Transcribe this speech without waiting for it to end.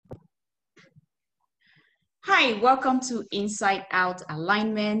Hi, welcome to Inside Out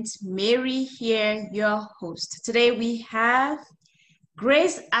Alignment. Mary here, your host. Today we have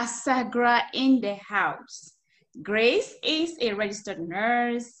Grace Asagra in the house. Grace is a registered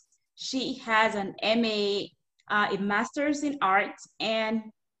nurse. She has an MA, a master's in art and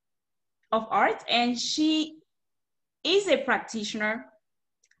of art, and she is a practitioner.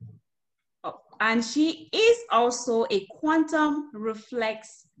 And she is also a quantum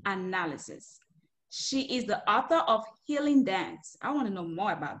reflex analysis. She is the author of Healing Dance. I want to know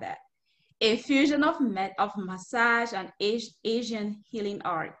more about that. A fusion of massage and Asian healing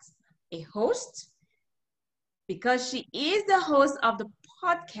arts. A host, because she is the host of the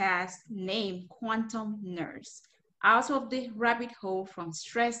podcast named Quantum Nurse, Out of the Rabbit Hole from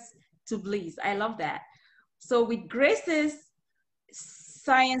Stress to Bliss. I love that. So, with Grace's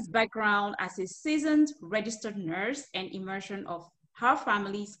science background as a seasoned registered nurse and immersion of her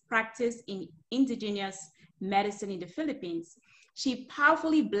family's practice in indigenous medicine in the Philippines, she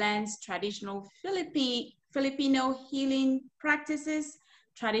powerfully blends traditional Filipino healing practices,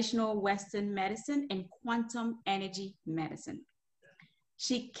 traditional Western medicine, and quantum energy medicine.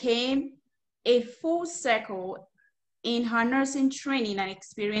 She came a full circle in her nursing training and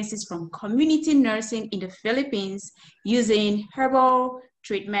experiences from community nursing in the Philippines using herbal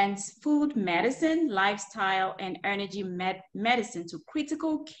treatments, food medicine, lifestyle, and energy medicine to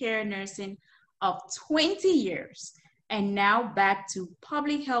critical care nursing of 20 years. And now back to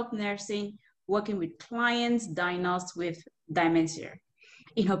public health nursing, working with clients diagnosed with dementia.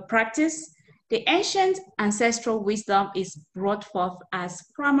 In her practice, the ancient ancestral wisdom is brought forth as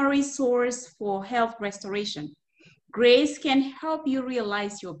primary source for health restoration. Grace can help you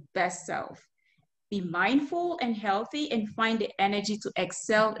realize your best self. Be mindful and healthy and find the energy to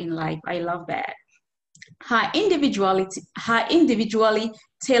excel in life. I love that. Her individually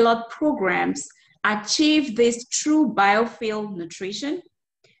tailored programs achieve this through biofuel nutrition,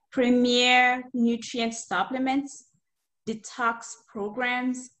 premier nutrient supplements, detox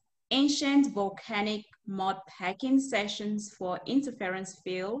programs, ancient volcanic mud packing sessions for interference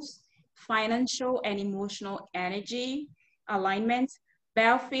fields, financial and emotional energy alignment,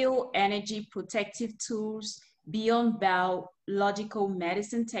 biofuel energy protective tools, beyond biological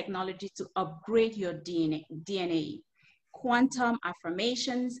medicine technology to upgrade your DNA, quantum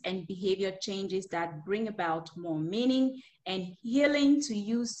affirmations and behavior changes that bring about more meaning and healing to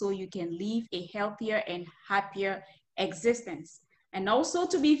you so you can live a healthier and happier existence. And also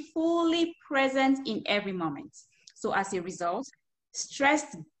to be fully present in every moment. So as a result,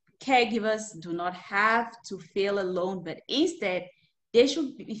 stressed caregivers do not have to feel alone, but instead they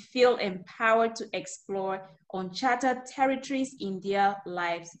should feel empowered to explore uncharted territories in their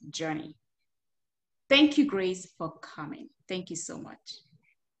life's journey. Thank you, Grace, for coming. Thank you so much.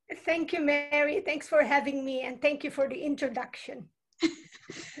 Thank you, Mary. Thanks for having me, and thank you for the introduction.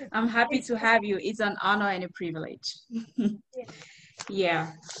 I'm happy to have you. It's an honor and a privilege. Yeah.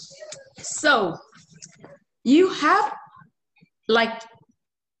 Yeah. So you have like,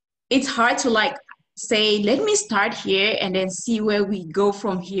 it's hard to like say, let me start here and then see where we go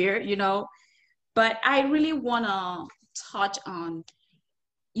from here. But I really want to touch on,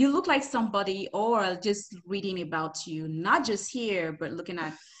 you look like somebody, or just reading about you, not just here, but looking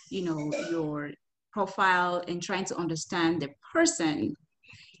at, your profile and trying to understand the person.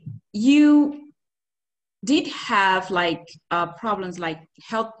 You did have like problems like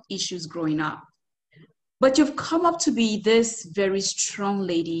health issues growing up, but you've come up to be this very strong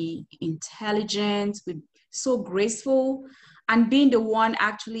lady, intelligent, so graceful, and being the one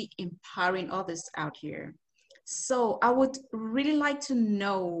actually empowering others out here. So I would really like to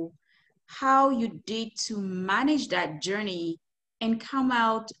know how you did to manage that journey and come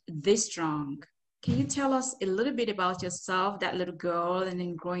out this strong. Can you tell us a little bit about yourself, that little girl, and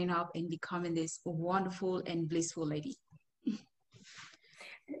then growing up and becoming this wonderful and blissful lady?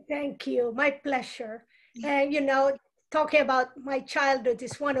 Thank you. My pleasure. And, talking about my childhood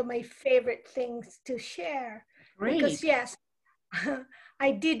is one of my favorite things to share because, Great. yes,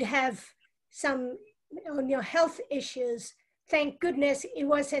 I did have some health issues. Thank goodness it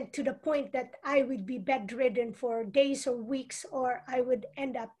wasn't to the point that I would be bedridden for days or weeks, or I would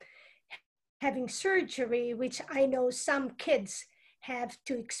end up having surgery, which I know some kids have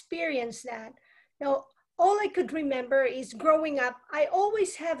to experience that. Now, all I could remember is growing up, I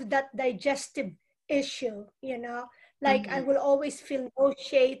always have that digestive issue, like I Mm-hmm. will always feel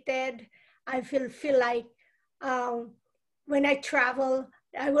nauseated. I feel like um, when I travel,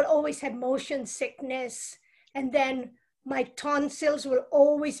 I will always have motion sickness. And then my tonsils will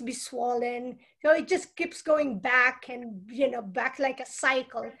always be swollen. So it just keeps going back and, back like a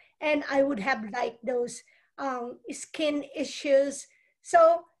cycle. And I would have like those skin issues.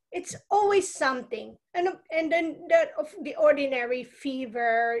 So it's always something. And then of the ordinary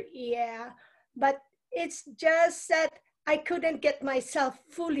fever, yeah. But it's just that I couldn't get myself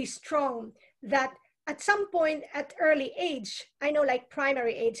fully strong. That at some point at early age, I know like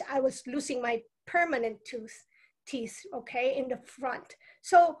primary age, I was losing my permanent teeth, okay, in the front.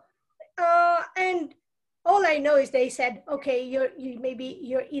 So, and all I know is they said, okay, you maybe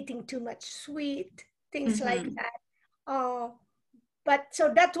you're eating too much sweet, things like Mm-hmm. that. But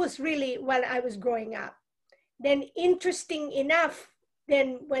so that was really while I was growing up. Then interesting enough,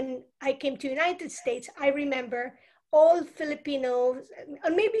 then when I came to United States, I remember all Filipinos,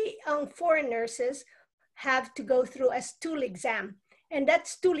 and maybe foreign nurses, have to go through a stool exam. And that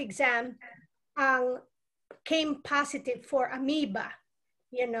stool exam um, came positive for amoeba,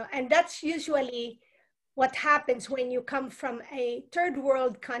 and that's usually what happens when you come from a third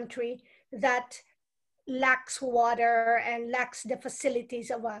world country that lacks water and lacks the facilities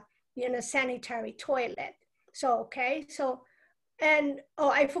of a sanitary toilet. So okay, so and oh,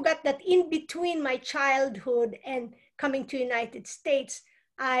 I forgot that in between my childhood and coming to United States,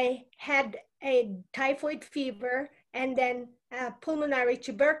 I had a typhoid fever and then pulmonary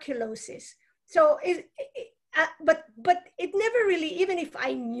tuberculosis. So but it never really, even if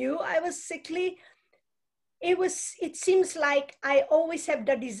I knew I was sickly, it seems like I always have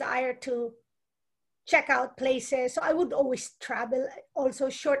the desire to check out places. So I would always travel, also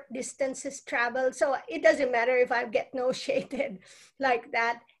short distances travel. So it doesn't matter if I get nauseated like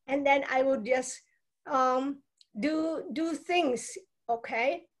that. And then I would just do things,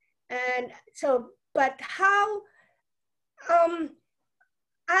 okay? And so, but how um,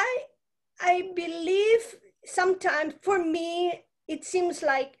 I I believe sometimes for me it seems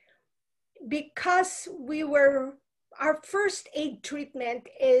like because we were our first aid treatment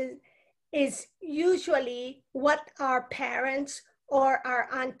is usually what our parents or our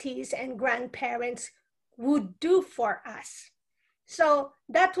aunties and grandparents would do for us. So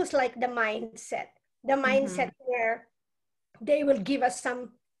that was like the Mm-hmm. mindset where they will give us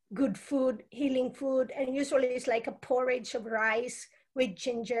some good food, healing food, and usually it's like a porridge of rice with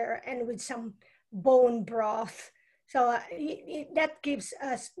ginger and with some bone broth. So that gives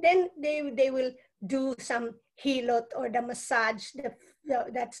us. Then they will do some hilot or the massage.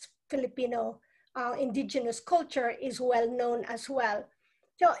 That's Filipino indigenous culture is well known as well.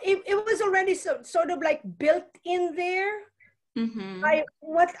 So it was already sort of like built in there. Mm-hmm.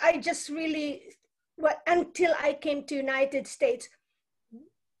 What I just really what until I came to United States,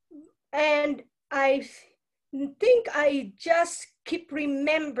 and I think I just keep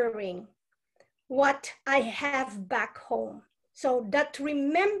remembering what I have back home. So that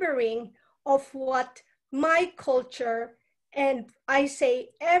remembering of what my culture, and I say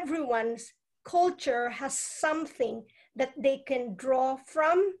everyone's culture has something that they can draw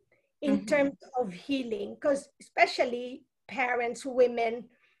from in Mm-hmm. terms of healing, because especially parents, women,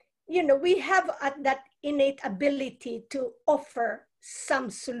 we have that innate ability to offer some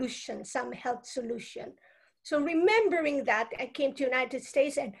solution, some health solution. So remembering that, I came to United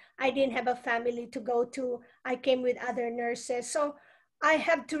States and I didn't have a family to go to. I came with other nurses. So I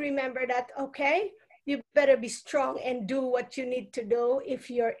have to remember that, okay, you better be strong and do what you need to do if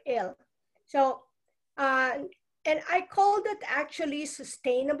you're ill. So, uh, and I call that actually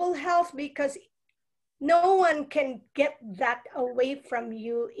sustainable health because no one can get that away from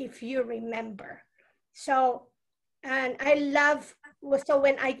you if you remember. So, and I love, so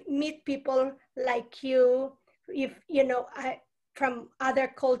when I meet people like you, if from other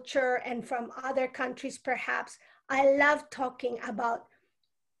culture and from other countries perhaps, I love talking about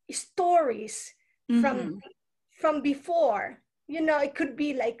stories from Mm-hmm. from before. It could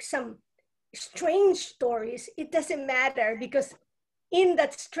be like some strange stories. It doesn't matter because in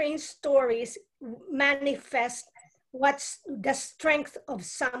that strange stories manifest what's the strength of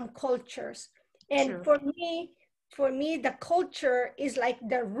some cultures. And True. for me the culture is like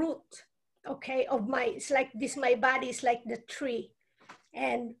the root, okay, of it's like this, my body is like the tree.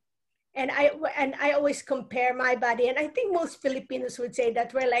 and and I always compare my body, and I think most Filipinos would say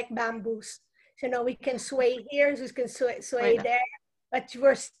that we're like bamboos. So we can sway here, we can sway Wait, there, but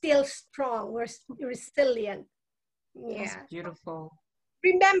we're still strong, we're resilient. that's Yeah. beautiful.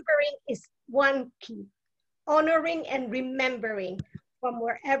 Remembering is one key. Honoring and remembering from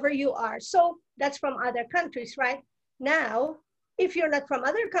wherever you are. So that's from other countries, right? Now, if you're not from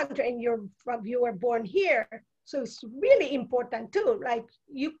other country and you were born here, so it's really important too. Like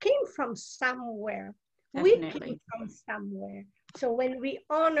you came from somewhere. We came Definitely. from somewhere. So when we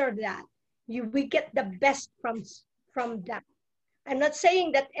honor that, we get the best from that. I'm not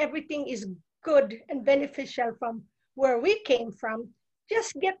saying that everything is good and beneficial from where we came from,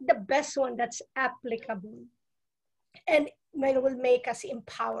 just get the best one that's applicable. And it will make us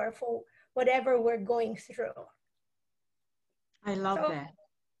empowered for whatever we're going through. I love So that.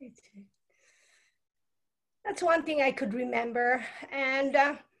 that's one thing I could remember. And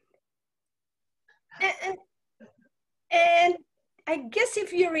I guess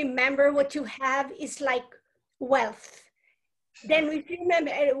if you remember what you have is like wealth, then if you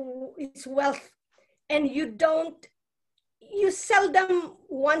remember it's wealth, and you seldom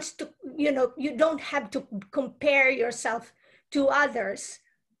wants to, you don't have to compare yourself to others,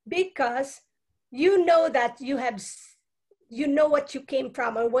 because you know that you know what you came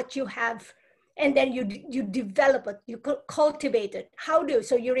from or what you have, and then you develop it, you cultivate it.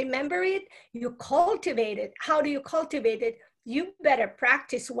 So you remember it, you cultivate it. How do you cultivate it? You better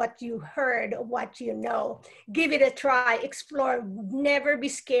practice what you heard, what you know. Give it a try, explore, never be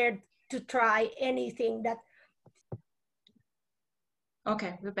scared to try anything that.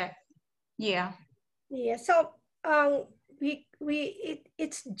 Okay, we're back. Yeah. Yeah, so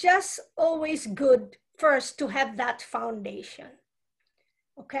it's just always good first to have that foundation.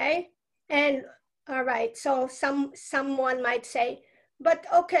 Okay? And all right, so someone might say, but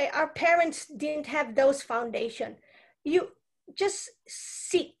okay, our parents didn't have those foundation. You just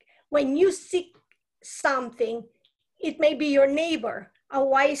seek. When you seek something, it may be your neighbor, a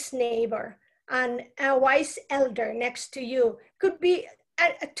wise neighbor, and a wise elder next to you. Could be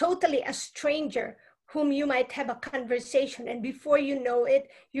totally a stranger whom you might have a conversation, and before you know it,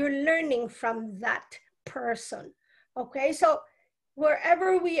 you're learning from that person. Okay, so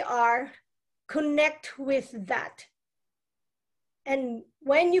wherever we are, connect with that. And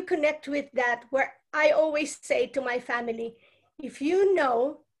when you connect with that, where I always say to my family, if you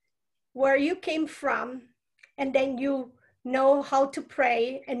know where you came from, and then you know how to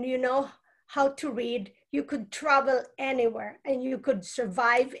pray and you know how to read, you could travel anywhere and you could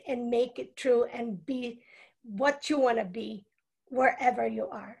survive and make it through and be what you want to be wherever you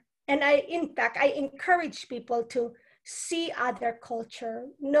are. And in fact, I encourage people to see other culture,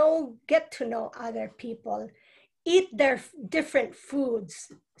 get to know other people, eat their different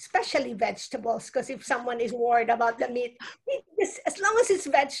foods, especially vegetables, because if someone is worried about the meat, as long as it's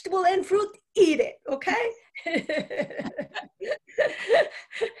vegetable and fruit, eat it, okay?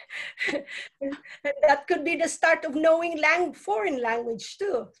 And that could be the start of knowing foreign language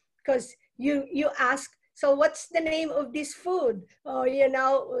too, because you ask, so what's the name of this food? Or,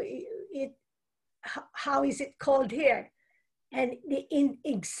 how is it called here? And the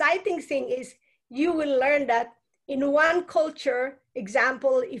exciting thing is you will learn that in one culture,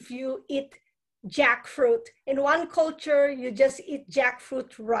 example, if you eat jackfruit, in one culture, you just eat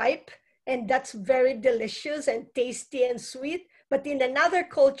jackfruit ripe, and that's very delicious and tasty and sweet. But in another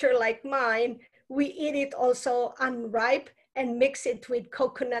culture like mine, we eat it also unripe and mix it with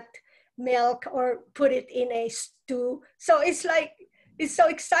coconut milk or put it in a stew. So it's so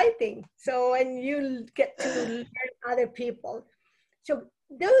exciting. So, and you get to learn other people. So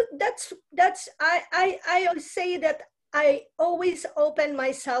I always say that I always open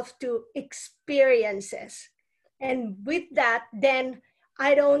myself to experiences. And with that, then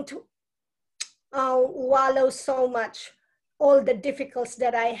I don't wallow so much all the difficulties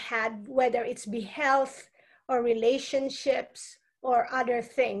that I had, whether it's be health or relationships or other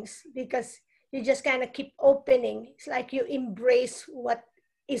things, because you just kind of keep opening. It's like you embrace what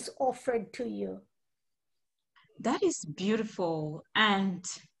is offered to you. That is beautiful. And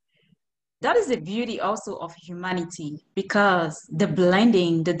that is the beauty also of humanity, because the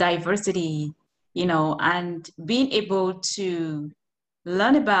blending, the diversity, and being able to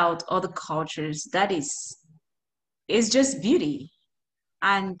learn about other cultures, that is just beauty.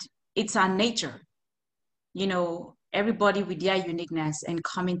 And it's our nature, everybody with their uniqueness and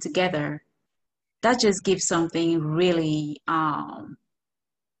coming together. That just gives something really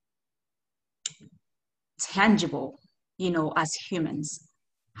tangible, as humans,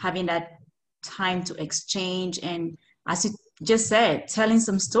 having that time to exchange. And as you just said, telling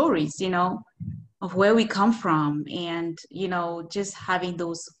some stories, of where we come from, and, just having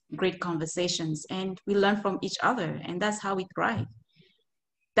those great conversations, and we learn from each other, and that's how we thrive.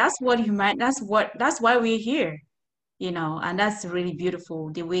 That's why we're here, and that's really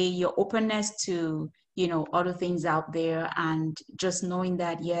beautiful, the way your openness to, other things out there, and just knowing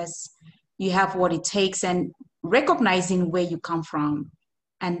that, yes, you have what it takes, and recognizing where you come from,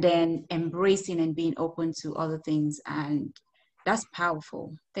 and then embracing and being open to other things. And that's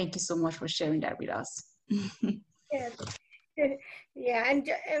powerful. Thank you so much for sharing that with us. Yeah, yeah,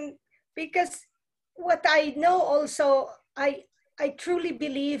 and because what I know also, I truly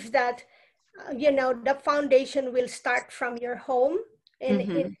believe that you know, the foundation will start from your home in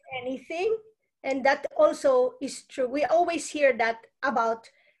Mm-hmm. anything. And that also is true. We always hear that about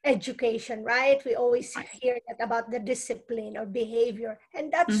education, right? We always hear that about the discipline or behavior.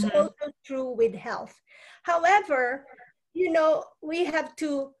 And that's Mm-hmm. also true with health. However, you know, we have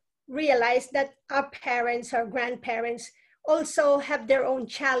to realize that our parents, our grandparents also have their own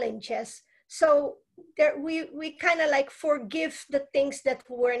challenges. So there, we kind of like forgive the things that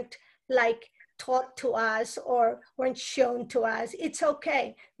weren't like taught to us or weren't shown to us. It's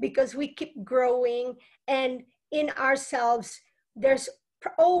okay because we keep growing, and in ourselves there's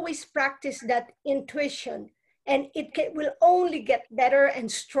always practice that intuition, and will only get better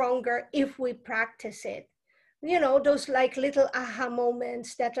and stronger if we practice it. You know, those like little aha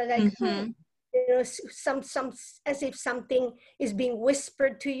moments that are like, Mm-hmm. you know, some as if something is being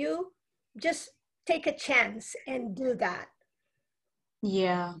whispered to you. Just take a chance and do that.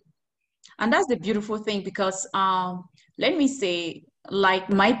 Yeah. And that's the beautiful thing because let me say, like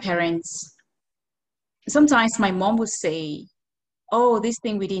my parents, sometimes my mom would say, oh, this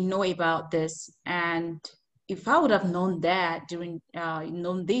thing we didn't know about this. And if I would have known that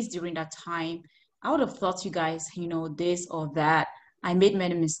known this during that time, I would have thought you guys, this or that. I made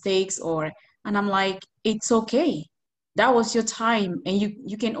many mistakes and I'm like, it's okay. That was your time and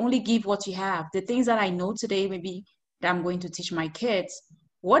you can only give what you have. The things that I know today, maybe that I'm going to teach my kids,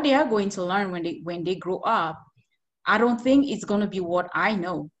 what they are going to learn when they grow up, I don't think it's going to be what I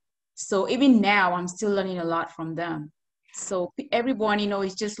know. So even now, I'm still learning a lot from them. So everyone,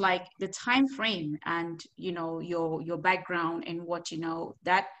 it's just like the time frame and your background and what you know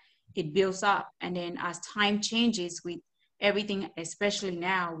that it builds up. And then as time changes with everything, especially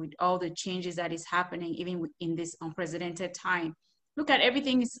now with all the changes that is happening, even in this unprecedented time, look at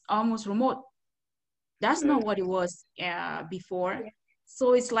everything is almost remote. That's Mm, not what it was before. yeah.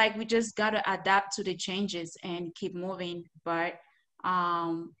 So it's like we just got to adapt to the changes and keep moving, but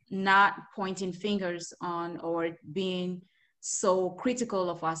not pointing fingers on or being so critical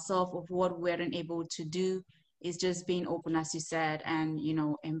of ourselves of what we weren't able to do. Is just being open, as you said, and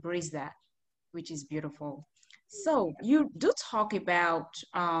embrace that, which is beautiful. So you do talk about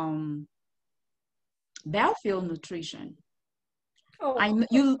battlefield nutrition. Oh, I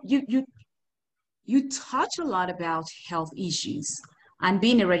you touch a lot about health issues and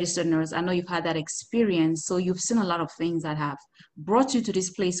being a registered nurse. I know you've had that experience, so you've seen a lot of things that have brought you to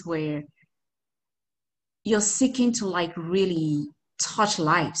this place where you're seeking to like really touch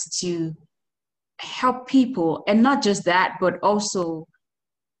lives, to help people, and not just that, but also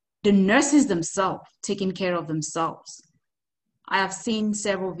the nurses themselves taking care of themselves. I have seen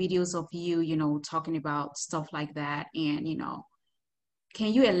several videos of you, talking about stuff like that, and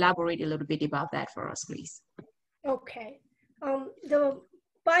can you elaborate a little bit about that for us, please? okay. The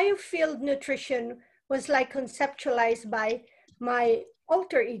biofield nutrition was like conceptualized by my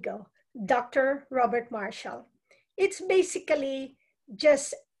alter ego, Dr. Robert Marshall. It's basically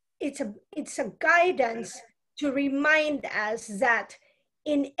just it's a guidance to remind us that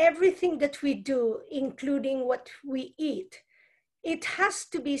in everything that we do, including what we eat, it has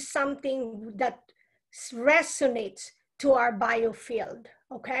to be something that resonates to our biofield,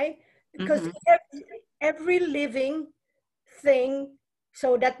 okay? Because Mm-hmm. every living thing,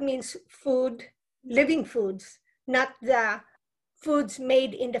 so that means food, living foods, not the foods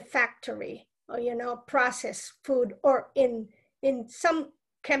made in the factory or, you know, processed food or in some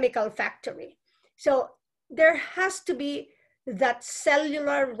chemical factory. So there has to be that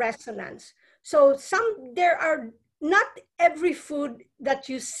cellular resonance. So there are not every food that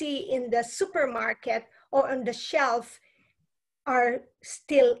you see in the supermarket or on the shelf are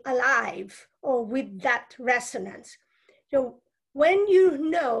still alive or with that resonance. So when you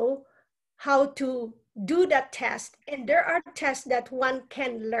know how to do that test, and there are tests that one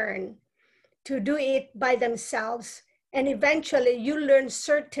can learn to do it by themselves, and eventually you learn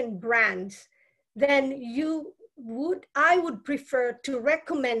certain brands, then I would prefer to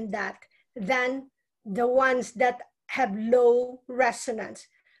recommend that than the ones that have low resonance.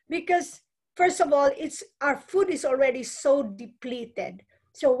 Because first of all, it's our food is already so depleted.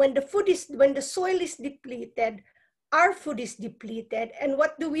 So when the soil is depleted, our food is depleted. And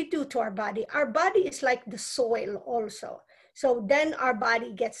what do we do to our body? Our body is like the soil also. So then our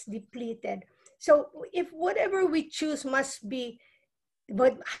body gets depleted. So if whatever we choose must be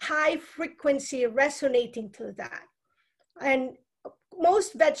but high frequency resonating to that. And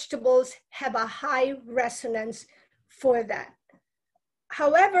most vegetables have a high resonance for that.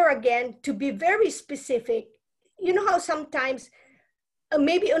 However, again, to be very specific, you know how sometimes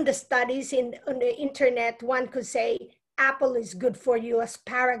maybe on the studies on the internet, one could say apple is good for you,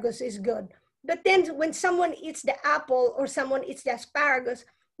 asparagus is good. But then when someone eats the apple or someone eats the asparagus,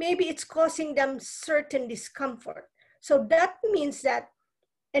 maybe it's causing them certain discomfort. So that means that,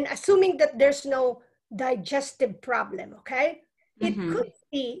 and assuming that there's no digestive problem, okay? Mm-hmm.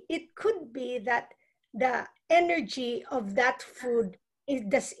 It could be that the energy of that food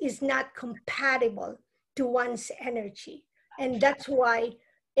is not compatible to one's energy. And that's why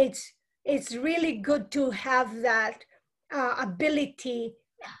it's it's really good to have that ability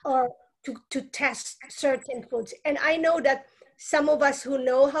or to test certain foods. And I know that some of us who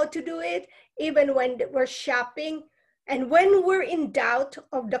know how to do it, even when we're shopping, and when we're in doubt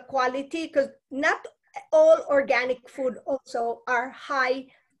of the quality, because not all organic food also are high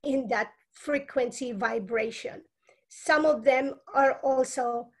in that frequency vibration. Some of them are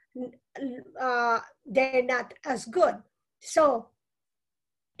also, they're not as good. So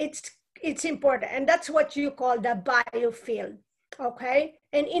it's important. And that's what you call the biofield, okay?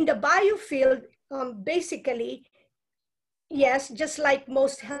 And in the biofield, basically, yes, just like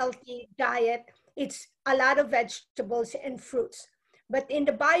most healthy diet, it's a lot of vegetables and fruits. But in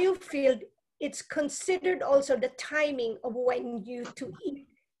the biofield, it's considered also the timing of when you to eat.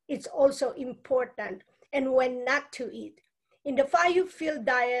 It's also important, and when not to eat. In the biofield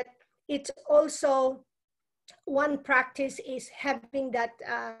diet, it's also one practice is having that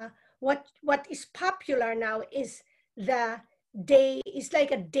what is popular now is the day is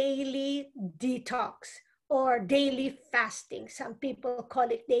like a daily detox or daily fasting. Some people call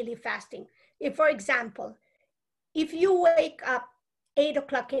it daily fasting. If, for example, if you wake up 8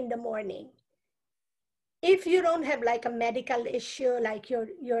 o'clock in the morning, if you don't have like a medical issue, like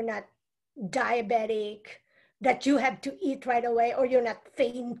you're not diabetic, that you have to eat right away, or you're not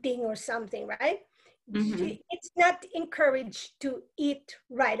fainting or something, right? Mm-hmm. It's not encouraged to eat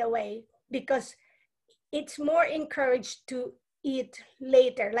right away, because it's more encouraged to eat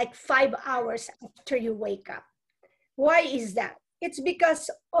later, like 5 hours after you wake up. Why is that? It's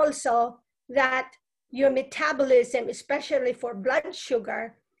because also that your metabolism, especially for blood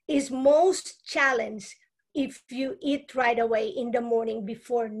sugar, is most challenged if you eat right away in the morning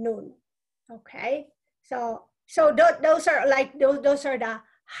before noon. Okay, so those are like those are the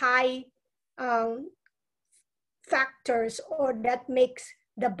high um, factors, or that makes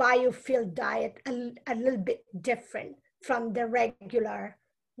the biofield diet a little bit different from the regular,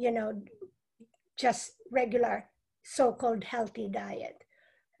 you know, just regular so-called healthy diet.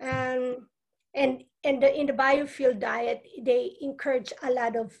 Um, and in the biofuel diet, they encourage a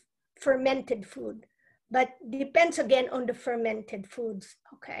lot of fermented food, but depends again on the fermented foods.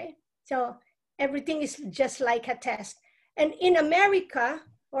 Okay, so everything is just like a test. And in America,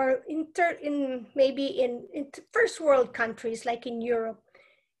 or in maybe in first world countries like in Europe,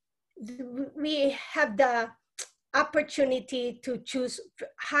 we have the opportunity to choose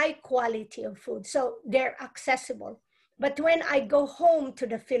high quality of food, so they're accessible. But when I go home to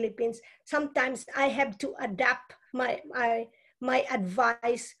the Philippines, sometimes I have to adapt my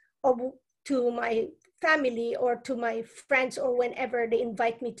advice of, to my family or to my friends, or whenever they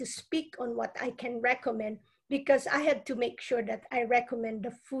invite me to speak on what I can recommend, because I have to make sure that I recommend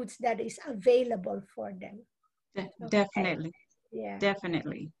the foods that is available for them. Okay. Definitely, Yeah.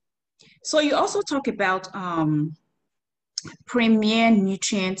 definitely. So you also talk about premier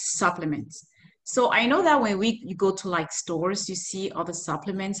nutrient supplements. So I know that when you go to like stores, you see other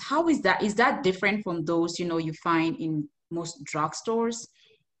supplements. How is that? Is that different from those, you find in most drugstores?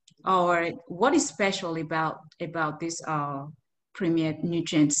 Or what is special about this premier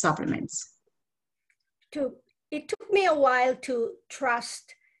nutrient supplements? To It took me a while to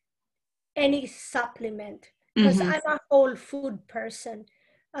trust any supplement, because Mm-hmm. I'm a whole food person.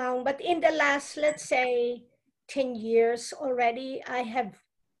 But in the last, let's say, 10 years already, I have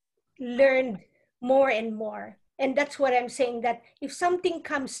learned more and more. And that's what I'm saying, that if something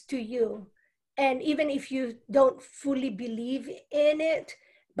comes to you, and even if you don't fully believe in it,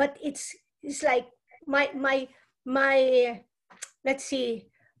 but it's like my let's see,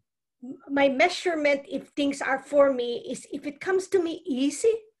 my measurement if things are for me is if it comes to me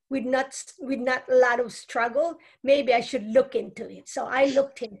easy, with not a lot of struggle, maybe I should look into it. So I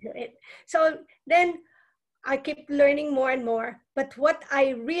looked into it. So then I keep learning more and more. But what I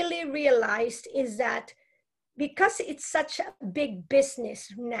really realized is that because it's such a big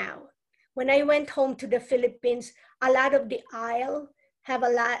business now, when I went home to the Philippines, a lot of the aisle have a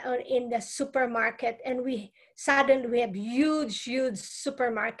lot in the supermarket, and we suddenly we have huge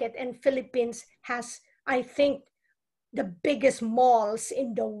supermarket, and Philippines has, I think, the biggest malls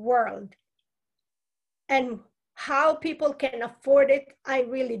in the world. And how people can afford it, I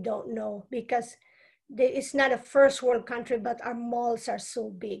really don't know, because it's not a first world country, but our malls are so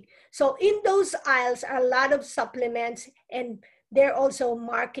big. So in those aisles are a lot of supplements, and they're also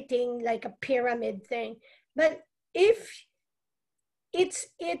marketing like a pyramid thing. But if it's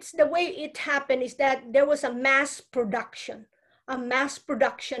the way it happened is that there was a mass production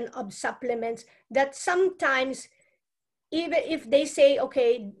of supplements that sometimes, even if they say,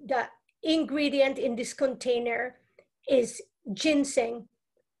 okay, the ingredient in this container is ginseng,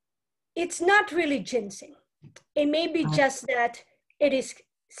 it's not really ginseng. It may be just that it is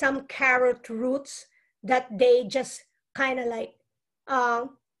some carrot roots that they just kind of like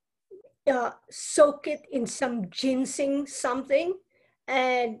soak it in some ginseng something,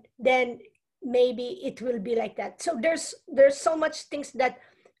 and then maybe it will be like that. So there's so much things that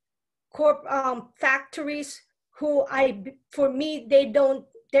factories for me,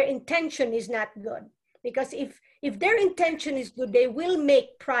 their intention is not good, because if their intention is good, they will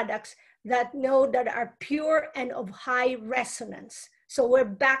make products that are pure and of high resonance. So we're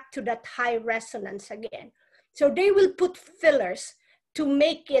back to that high resonance again. So they will put fillers to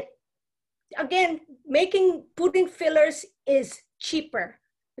make it, again, putting fillers is cheaper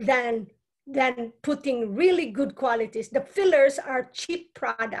than putting really good qualities. The fillers are cheap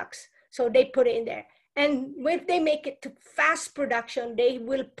products, so they put it in there. And if they make it to fast production, they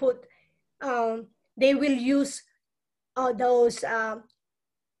will use those,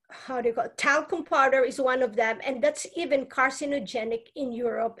 how do you call it? Talcum powder is one of them, and that's even carcinogenic in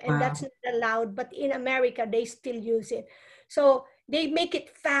Europe, and that's not allowed, but in America, they still use it. So they make it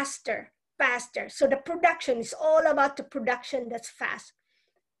faster. So the production is all about the production that's fast.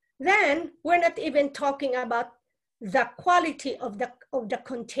 Then we're not even talking about the quality of the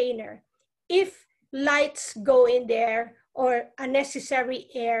container. If lights go in there or unnecessary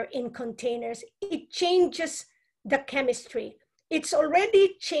air in containers, it changes the chemistry. It's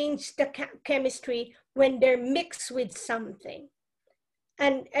already changed the chemistry when they're mixed with something.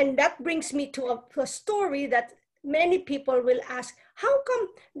 And that brings me to a story that many people will ask, how come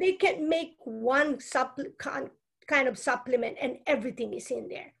they can make one kind of supplement and everything is in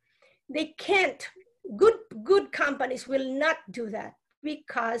there? They can't. Good companies will not do that,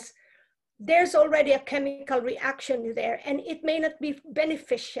 because there's already a chemical reaction there, and it may not be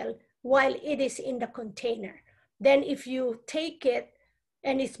beneficial while it is in the container. Then if you take it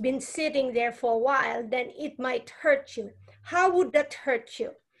and it's been sitting there for a while, then it might hurt you. How would that hurt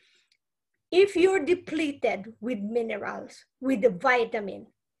you? If you're depleted with minerals, with the vitamin,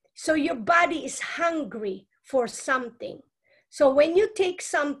 so your body is hungry for something. So when you take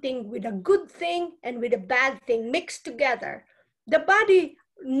something with a good thing and with a bad thing mixed together, the body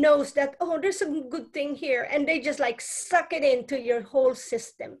knows that, oh, there's a good thing here, and they just like suck it into your whole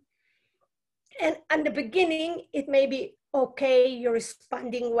system. And in the beginning, it may be okay, you're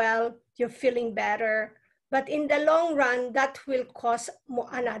responding well, you're feeling better, but in the long run, that will cause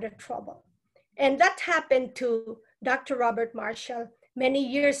another trouble. And that happened to Dr. Robert Marshall many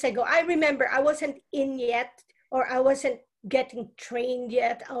years ago. I remember I wasn't in yet, or I wasn't getting trained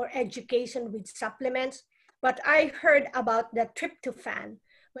yet or education with supplements, but I heard about the tryptophan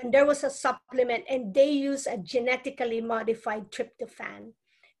when there was a supplement and they use a genetically modified tryptophan,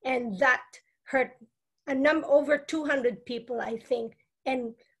 and that hurt over 200 people, I think,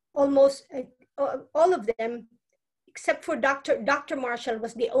 and almost all of them, except for Dr. Marshall,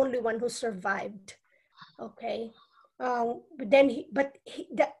 was the only one who survived. Okay, but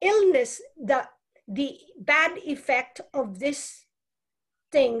the illness, the bad effect of these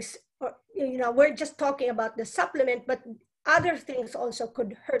things, or, we're just talking about the supplement, but other things also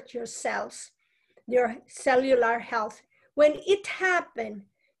could hurt your cells, your cellular health. When it happened,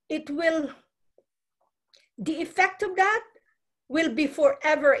 the effect of that will be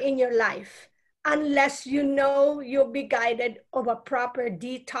forever in your life, unless you'll be guided of a proper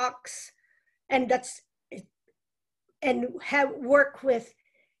detox, and work with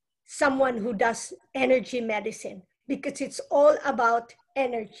someone who does energy medicine, because it's all about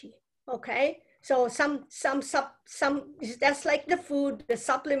energy. Okay, so some that's like the food, the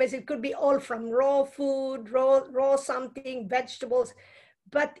supplements. It could be all from raw food, raw something, vegetables,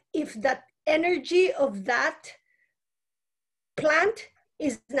 but if that energy of that plant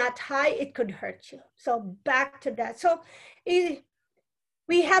is not high, it could hurt you. So back to that. So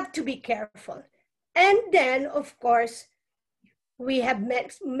we have to be careful. And then, of course, we have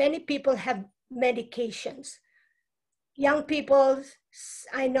many people have medications. Young people,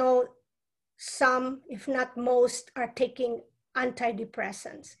 I know some, if not most, are taking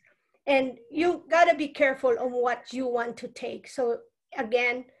antidepressants. And you gotta be careful on what you want to take. So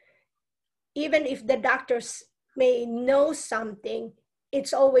again, even if the doctors may know something,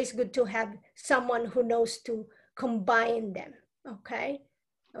 it's always good to have someone who knows to combine them, okay?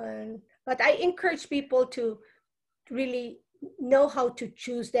 But I encourage people to really know how to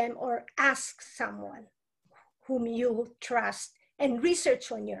choose them, or ask someone whom you trust and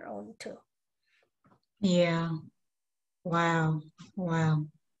research on your own too. Yeah. Wow. Wow.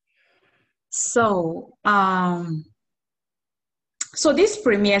 So, so these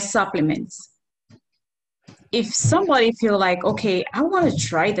premier supplements, if somebody feel like, okay, I want to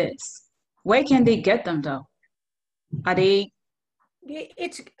try this, where can they get them though? Are they?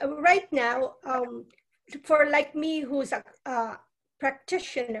 It's right now, for like me, who's a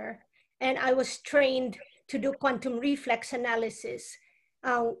practitioner, and I was trained to do quantum reflex analysis,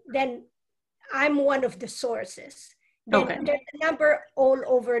 then I'm one of the sources. Then Okay. there's a number all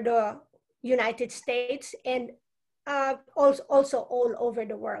over the United States, and also all over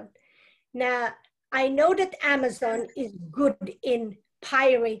the world. Now, I know that Amazon is good in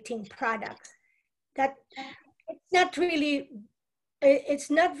pirating products. That it's not really, it's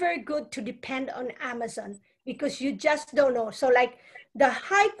not very good to depend on Amazon, because you just don't know. So like the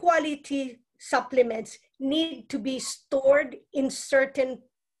high quality supplements need to be stored in certain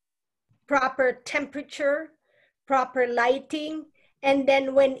proper temperature, proper lighting, and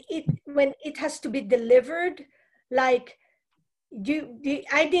then when it has to be delivered, like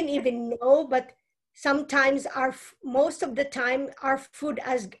I didn't even know, but sometimes most of the time our food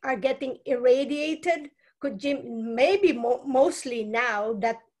are getting irradiated. Maybe mostly now,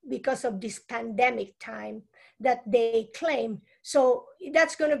 that because of this pandemic time that they claim. So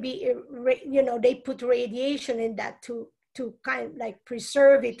that's going to be, they put radiation in that to kind of like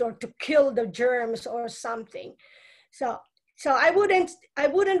preserve it, or to kill the germs or something. So I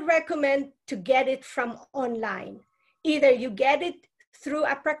wouldn't recommend to get it from online. Either you get it through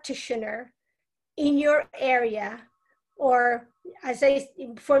a practitioner in your area, or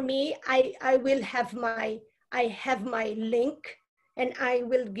for me, I have my link, and I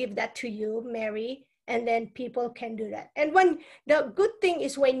will give that to you, Mary, and then people can do that. And when the good thing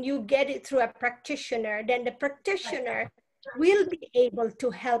is, when you get it through a practitioner, then the practitioner will be able to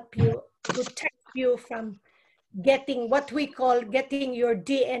help you, protect you from getting what we call getting your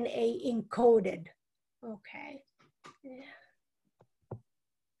DNA encoded. Okay. Yeah.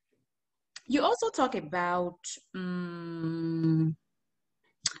 You also talk about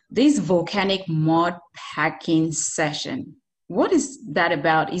this volcanic mud packing session. What is that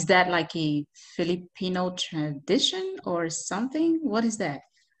about? Is that like a Filipino tradition or something? What is that?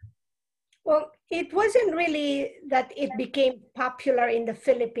 Well, it wasn't really that it became popular in the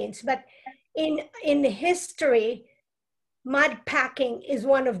Philippines, but in history, mud packing is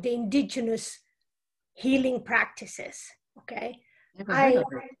one of the indigenous healing practices. Okay, Never heard I of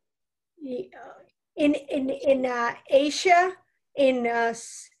it. in Asia, in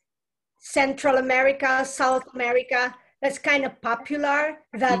Central America, South America, that's kind of popular,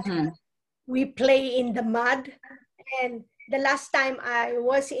 that Mm-hmm. we play in the mud. And the last time I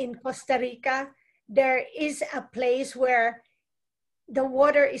was in Costa Rica, there is a place where the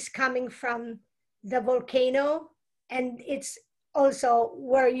water is coming from the volcano, and it's also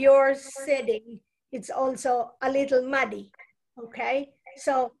where you're sitting, it's also a little muddy. Okay,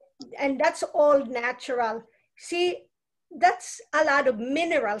 so, and that's all natural. See, that's a lot of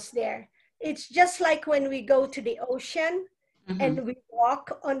minerals there. It's just like when we go to the ocean Mm-hmm. and we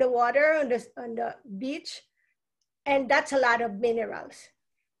walk on the water, on the beach, and that's a lot of minerals.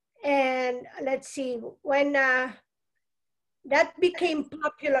 And let's see, when that became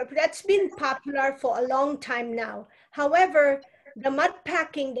popular. That's been popular for a long time now. However, the mud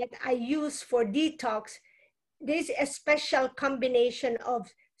packing that I use for detox, there's a special combination of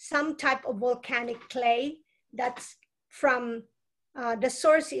some type of volcanic clay that's from, the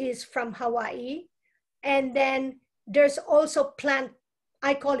source is from Hawaii. And then there's also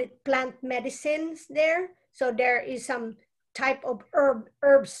I call it plant medicines there. So there is some type of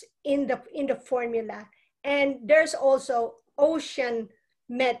herbs in the formula. And there's also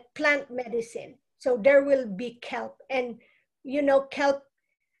plant medicine. So there will be kelp. And kelp,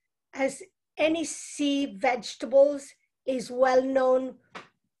 as any sea vegetables, is well known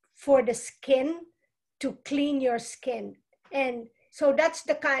for the skin, to clean your skin. And so that's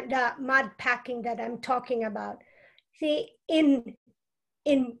the mud packing that I'm talking about. See, in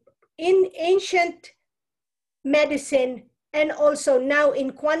ancient medicine, and also now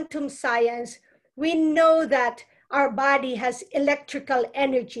in quantum science, we know that our body has electrical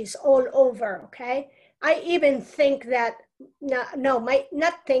energies all over. Okay, I even think that,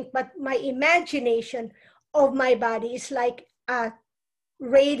 not think, but my imagination of my body is like a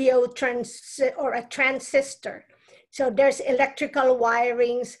or a transistor. So there's electrical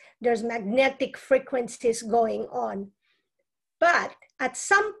wirings, there's magnetic frequencies going on. But at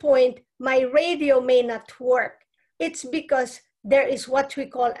some point, my radio may not work. It's because there is what we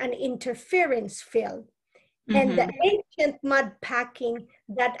call an interference field. And the ancient mud packing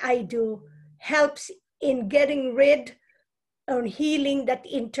that I do helps in getting rid or healing that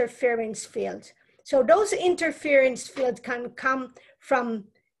interference field. So those interference fields can come from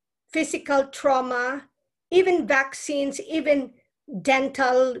physical trauma, even vaccines, even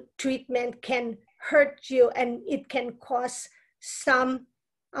dental treatment can hurt you, and it can cause some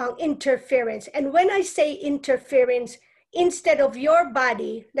interference. And when I say interference, instead of your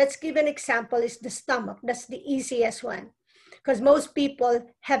body, let's give an example, is the stomach. That's the easiest one, because most people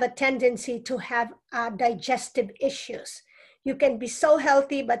have a tendency to have digestive issues. You can be so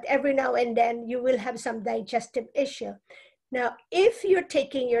healthy, but every now and then you will have some digestive issue. Now, if you're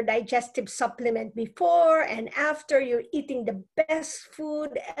taking your digestive supplement before and after, you're eating the best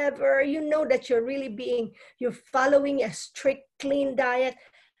food ever, you know that you're following a strict, clean diet,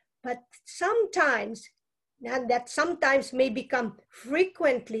 but sometimes, and that sometimes may become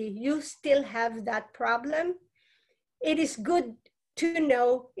frequently, you still have that problem. It is good to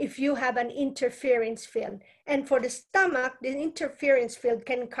know if you have an interference field. And for the stomach, the interference field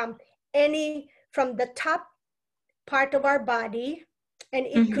can come from the top part of our body, and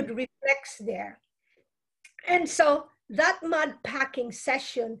it could reflex there. And so that mud packing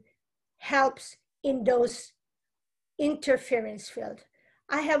session helps in those interference field.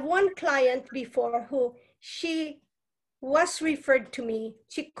 I have one client before who she was referred to me.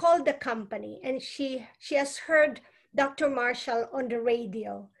 She called the company, and she has heard Dr. Marshall on the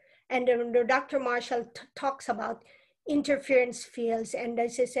radio, and Dr. Marshall talks about interference fields, and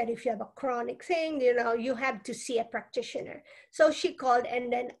as I said, if you have a chronic thing, you have to see a practitioner. So she called,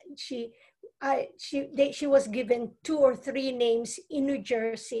 and then she was given 2 or 3 names in New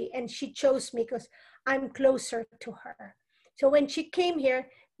Jersey, and she chose me because I'm closer to her. So when she came here,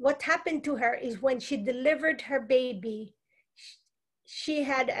 what happened to her is when she delivered her baby, she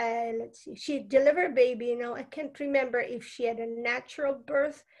had she delivered a baby, I can't remember if she had a natural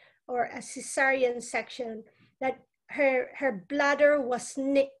birth or a cesarean section, that her bladder was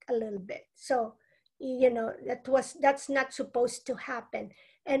nicked a little bit. So, that's not supposed to happen.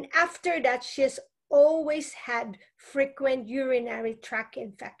 And after that, she's always had frequent urinary tract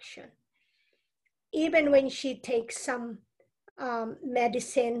infection. Even when she takes some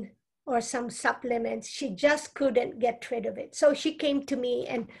medicine or some supplements, she just couldn't get rid of it. So she came to me,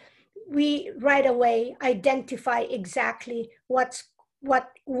 and we right away identify exactly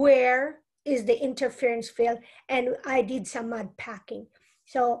where is the interference field, and I did some mud packing.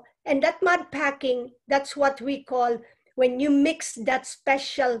 So, and that mud packing, that's what we call when you mix that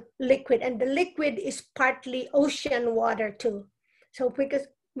special liquid, and the liquid is partly ocean water too. So because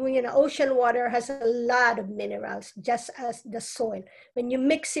ocean water has a lot of minerals, just as the soil. When you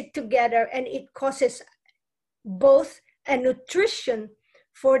mix it together, and it causes both a nutrition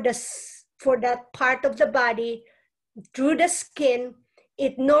for that part of the body through the skin,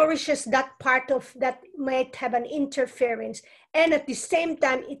 it nourishes that part of that might have an interference, and at the same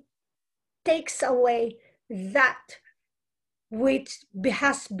time, it takes away that which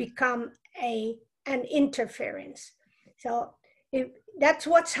has become an interference. So that's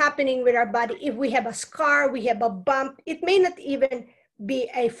what's happening with our body. If we have a scar, we have a bump, it may not even be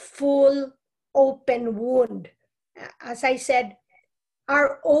a full open wound. As I said,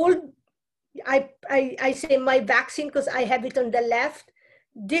 I say my vaccine, because I have it on the left,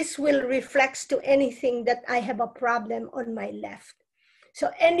 this will reflect to anything that I have a problem on my left. So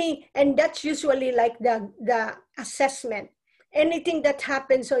and that's usually like the assessment. Anything that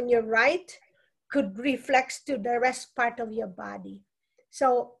happens on your right could reflect to the rest part of your body.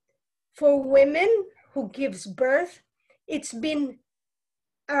 So for women who gives birth, it's been,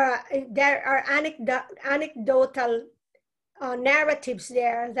 there are anecdotal narratives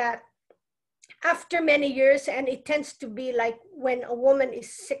there that after many years, and it tends to be like when a woman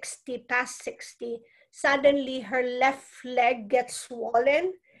is 60, past 60, suddenly her left leg gets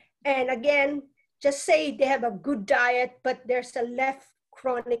swollen. And again, just say they have a good diet, but there's a left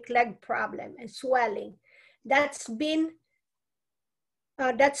chronic leg problem and swelling. It's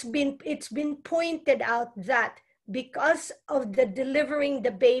been pointed out that because of the delivering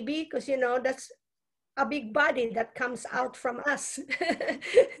the baby, because that's a big body that comes out from us.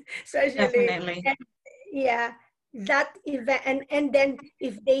 Definitely. Yeah, that event, and then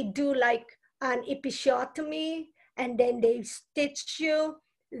if they do like an episiotomy, and then they stitch you,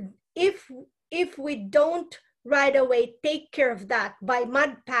 if we don't right away take care of that by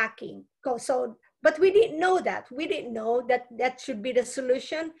mud packing, so But we didn't know that. We didn't know that that should be the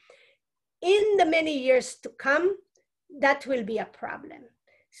solution. In the many years to come, that will be a problem.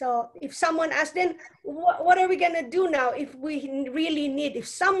 So if someone asks, then what are we going to do now if if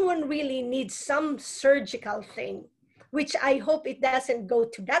someone really needs some surgical thing, which I hope it doesn't go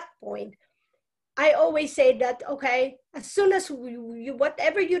to that point. I always say that, okay, as soon as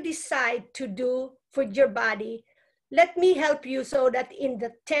whatever you decide to do for your body, let me help you so that in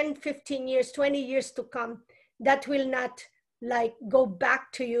the 10, 15 years, 20 years to come, that will not like go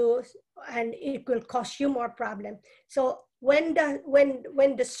back to you and it will cause you more problem. So when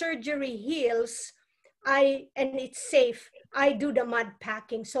the surgery heals, and it's safe, I do the mud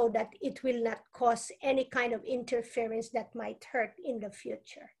packing so that it will not cause any kind of interference that might hurt in the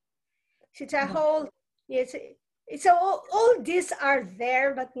future. So it's a whole, it's all these are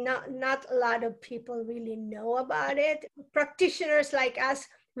there, but not a lot of people really know about it. Practitioners like us,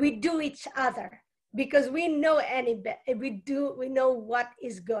 we do each other because we know we know what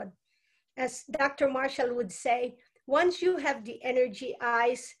is good. As Dr. Marshall would say, once you have the energy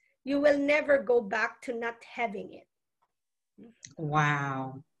eyes, you will never go back to not having it.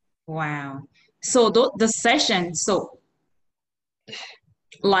 Wow. Wow. So the session, so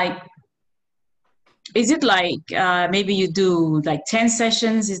like, is it like maybe you do like 10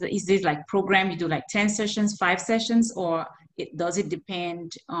 sessions? Is this like program you do like 10 sessions, 5 sessions, or does it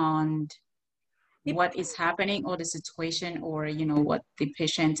depend on what is happening or the situation or what the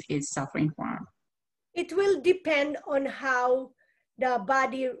patient is suffering from? It will depend on how the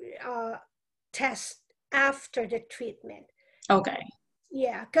body tests after the treatment. Okay.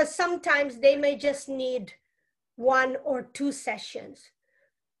 Yeah, because sometimes they may just need 1 or 2 sessions.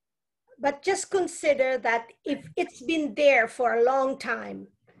 But just consider that if it's been there for a long time,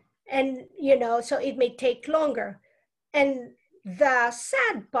 and so it may take longer. And the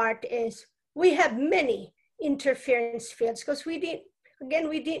sad part is we have many interference fields because we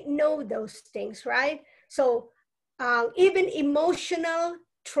didn't know those things, right? So even emotional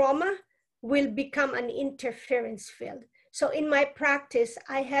trauma will become an interference field. So in my practice,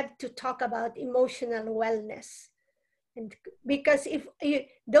 I have to talk about emotional wellness. And because if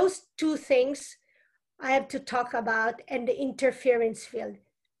those 2 things I have to talk about, and the interference field,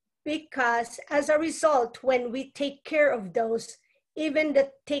 because as a result, when we take care of those, even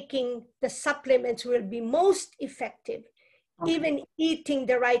taking the supplements will be most effective. Okay. Even eating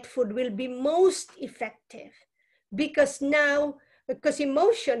the right food will be most effective, because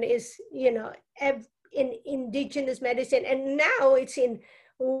emotion is, in indigenous medicine, and now it's in,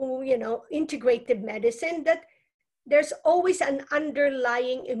 integrated medicine, that there's always an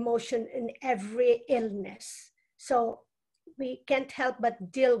underlying emotion in every illness. So we can't help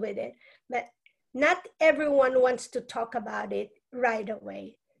but deal with it. But not everyone wants to talk about it right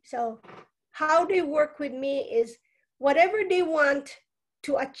away. So how they work with me is whatever they want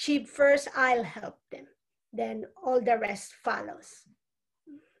to achieve first, I'll help them. Then all the rest follows.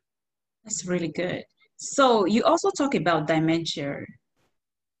 That's really good. So you also talk about dementia.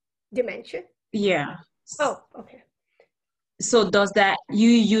 Dementia? Yeah. Oh, okay. So does that, you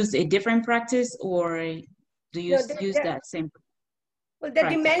use a different practice, or do you use that same Well, the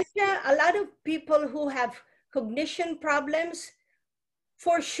dementia, a lot of people who have cognition problems,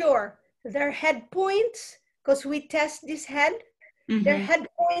 for sure, their head points, because we test this head, their head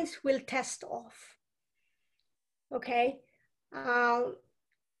points will test off. Okay?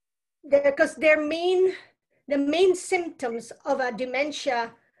 Because the main symptoms of a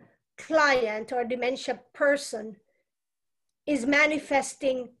dementia client or dementia person is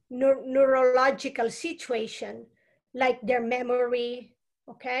manifesting neurological situation, like their memory,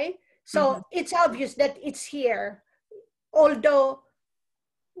 okay? So it's obvious that it's here, although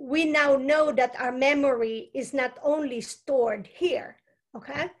we now know that our memory is not only stored here,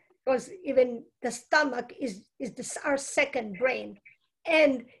 okay? Because even the stomach is our second brain.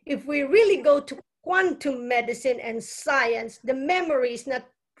 And if we really go to quantum medicine and science, the memory is not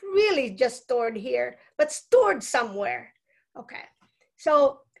really just stored here, but stored somewhere. Okay,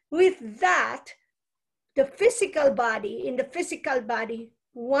 so with that, in the physical body,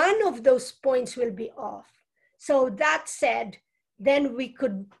 one of those points will be off. So that said, then we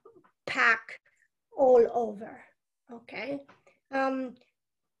could pack all over, okay?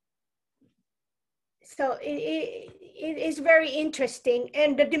 So it is very interesting.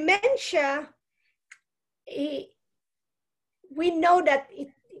 And the dementia, we know that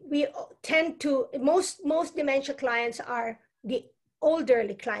we tend to, most dementia clients are the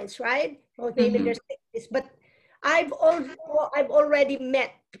elderly clients, right? Or maybe there's 60s, but I've already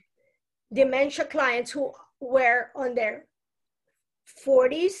met dementia clients who were on their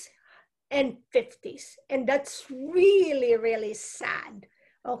 40s and 50s. And that's really, really sad.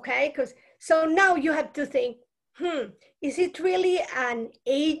 Okay, because so now you have to think, is it really an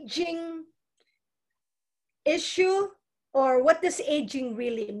aging issue, or what does aging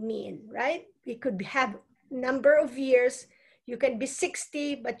really mean, right? We could have number of years. You can be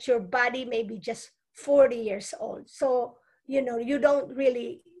 60, but your body may be just 40 years old. So, you know, you don't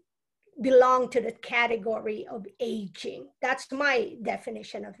really belong to the category of aging. That's my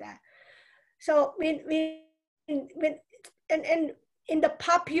definition of that. So and in the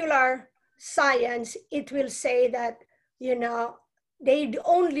popular science, it will say that, you know, they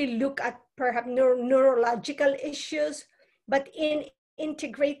only look at perhaps neurological issues, but in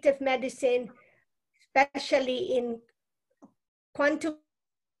integrative medicine, especially in quantum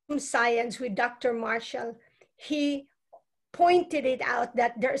science with Dr. Marshall, he pointed it out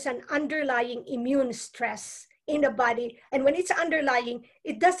that there's an underlying immune stress in the body. And when it's underlying,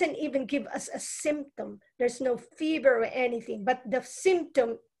 it doesn't even give us a symptom. There's no fever or anything, but the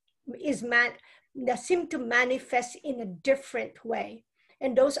symptom manifests in a different way.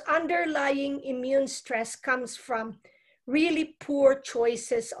 And those underlying immune stress comes from really poor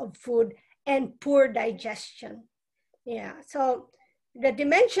choices of food and poor digestion. Yeah, so the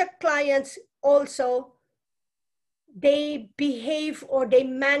dementia clients also, they behave or they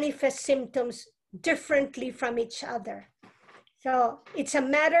manifest symptoms differently from each other. So it's a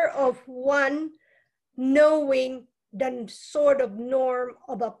matter of one knowing the sort of norm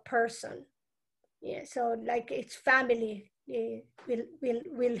of a person. Yeah, so like its family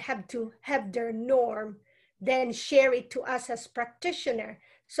will have to have their norm, then share it to us as practitioner.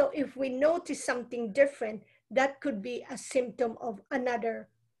 So if we notice something different, that could be a symptom of another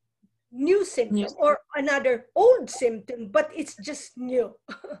new symptom, yes, or another old symptom, but it's just new.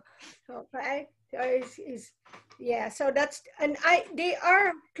 Okay, so yeah, so that's, and they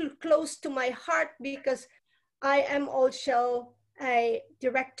are close to my heart because I am also a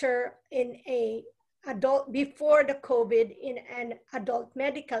director in a adult, before the COVID, in an adult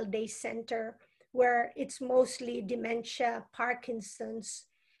medical day center where it's mostly dementia, Parkinson's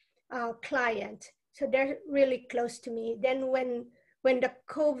client. So they're really close to me. Then when the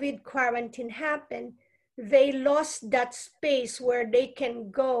COVID quarantine happened, they lost that space where they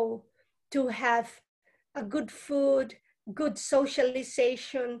can go to have a good food, good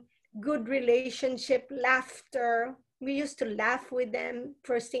socialization, good relationship, laughter. We used to laugh with them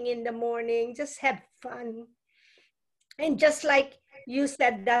first thing in the morning, just have fun. And just like you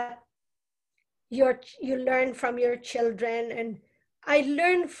said that you learn from your children, and I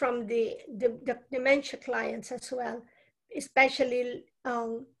learned from the dementia clients as well, especially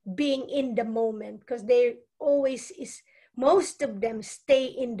being in the moment, because they always most of them stay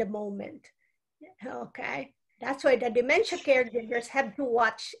in the moment. Okay, that's why the dementia caregivers have to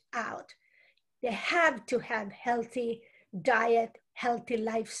watch out. They have to have healthy diet, healthy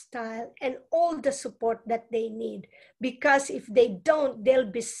lifestyle, and all the support that they need, because if they don't,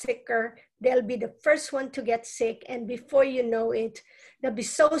 they'll be sicker. They'll be the first one to get sick, and before you know it, they'll be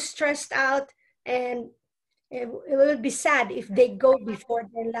so stressed out, and it will be sad if they go before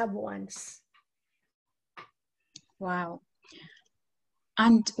their loved ones. Wow.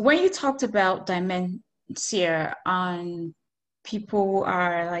 And when you talked about dementia, and people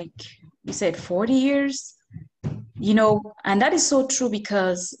are like, you said 40 years, you know, and that is so true,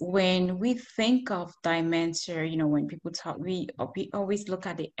 because when we think of dementia, you know, when people talk, we always look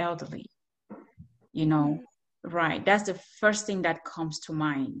at the elderly, you know, right? That's the first thing that comes to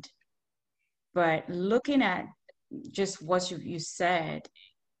mind. But looking at just what you said,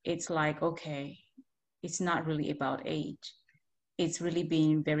 it's like, okay, it's not really about age. It's really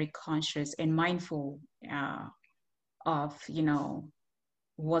being very conscious and mindful of, you know,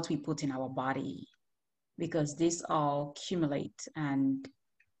 what we put in our body, because this all accumulate and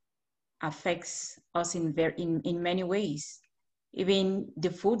affects us in many ways. Even the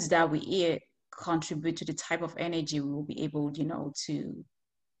foods that we eat contribute to the type of energy we will be able, you know, to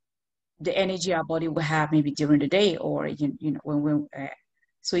the energy our body will have maybe during the day, or you know when we're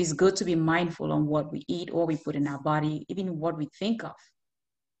so it's good to be mindful on what we eat or we put in our body, even what we think of.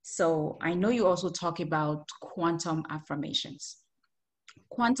 So I know you also talk about quantum affirmations.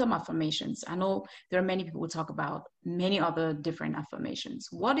 Quantum affirmations, I know there are many people who talk about many other different affirmations.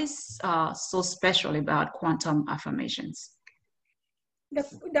 What is so special about quantum affirmations?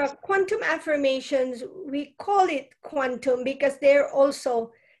 The quantum affirmations, we call it quantum because they're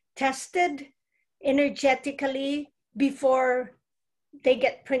also tested energetically before they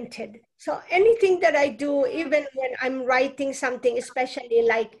get printed. So anything that I do, even when I'm writing something, especially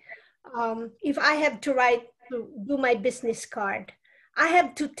like if I have to do my business card, I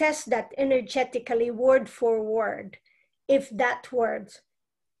have to test that energetically, word for word, if that word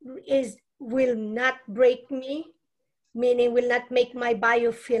will not break me, meaning will not make my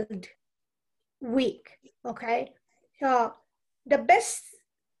biofield weak. Okay, so the best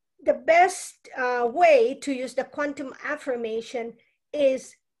way to use the quantum affirmation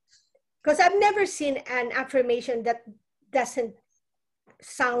is, because I've never seen an affirmation that doesn't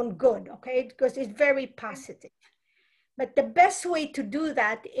sound good, okay, because it's very positive. But the best way to do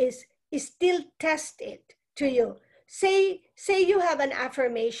that is still test it to you. Say you have an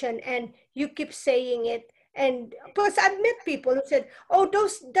affirmation and you keep saying it, and because I've met people who said, oh,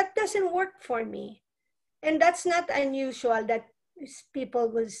 that doesn't work for me. And that's not unusual that people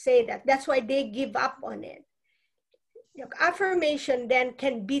will say that. That's why they give up on it. Affirmation then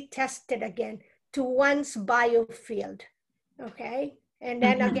can be tested again to one's biofield, okay? And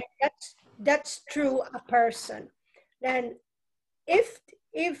then again, that's true a person. Then if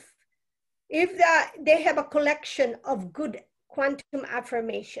they have a collection of good quantum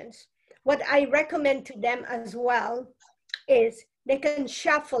affirmations, what I recommend to them as well is they can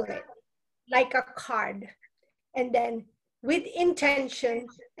shuffle it like a card, and then with intention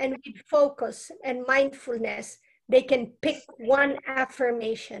and with focus and mindfulness, they can pick one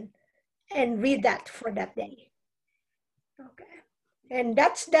affirmation and read that for that day. Okay, and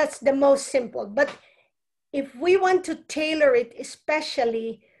that's the most simple. But if we want to tailor it,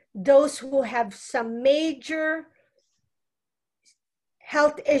 especially those who have some major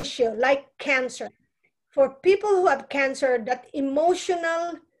health issue like cancer, for people who have cancer, that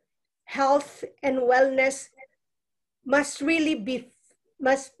emotional health and wellness must really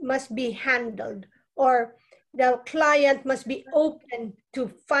must be handled, or the client must be open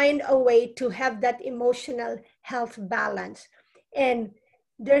to find a way to have that emotional health balance. And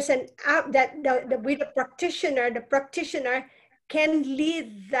there's an app that with the practitioner can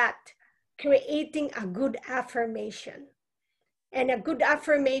lead that, creating a good affirmation. And a good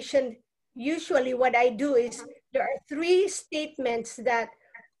affirmation, usually what I do is, there are 3 statements that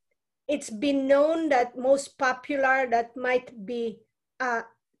it's been known that most popular, that might be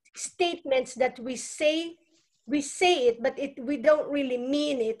statements that we say it, but we don't really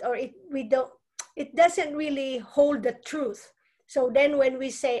mean it, or it doesn't really hold the truth. So then when we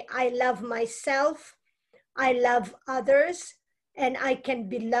say, I love myself, I love others, and I can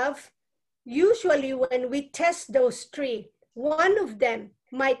be loved, usually when we test those 3, one of them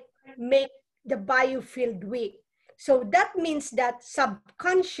might make the biofield weak. So that means that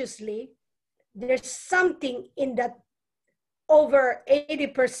subconsciously, there's something in that over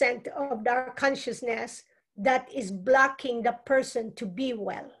 80% of our consciousness that is blocking the person to be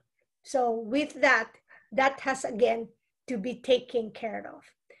well. So with that has again to be taken care of.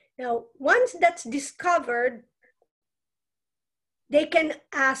 Now, once that's discovered, they can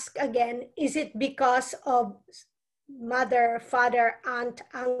ask again, is it because of mother, father, aunt,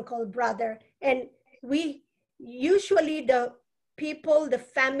 uncle, brother? And we usually, the people, the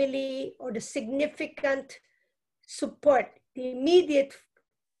family, or the significant support, the immediate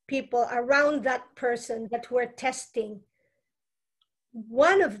people around that person that we're testing,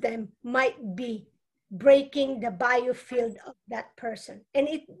 one of them might be breaking the biofield of that person. And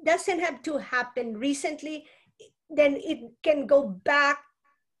it doesn't have to happen recently, then it can go back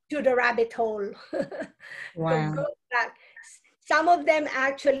to the rabbit hole. Wow. Go back. Some of them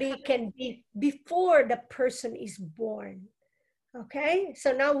actually can be before the person is born. Okay,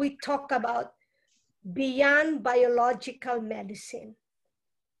 so now we talk about beyond biological medicine.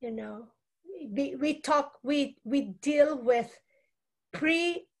 You know, we deal with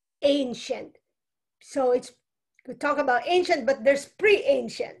pre-ancient. So we talk about ancient, but there's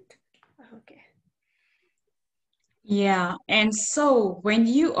pre-ancient. Okay. Yeah, and so when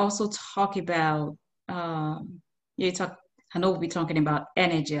you also talk about I know we're talking about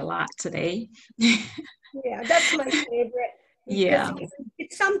energy a lot today. Yeah, that's my favorite, because Yeah.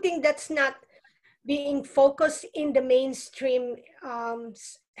 it's something that's not being focused in the mainstream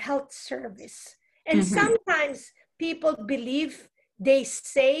health service. And sometimes people believe, they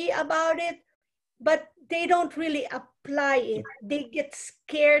say about it, but they don't really apply it. They get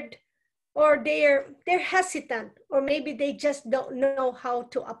scared, or they're hesitant, or maybe they just don't know how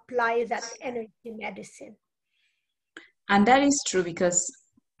to apply that energy medicine. And that is true because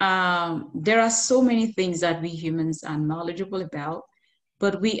there are so many things that we humans are knowledgeable about,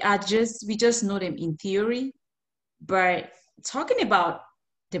 but we just know them in theory. But talking about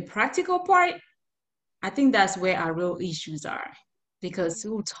the practical part, I think that's where our real issues are, because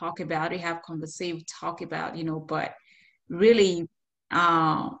we'll talk about it, have conversation, talk about, but really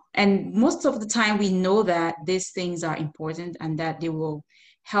And most of the time we know that these things are important and that they will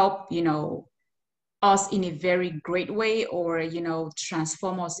help, us in a very great way, or,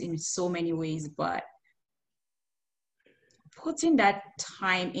 transform us in so many ways. But putting that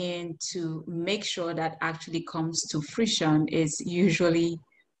time in to make sure that actually comes to fruition is usually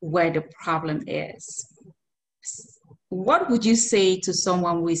where the problem is. What would you say to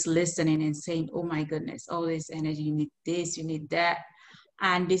someone who is listening and saying, oh my goodness, all this energy, you need this, you need that,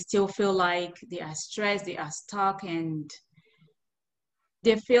 and they still feel like they are stressed, they are stuck, and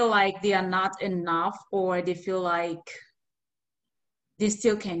they feel like they are not enough, or they feel like they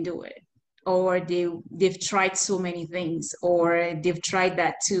still can do it, or they've tried so many things, or they've tried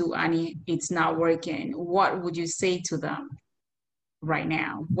that too and it's not working? What would you say to them right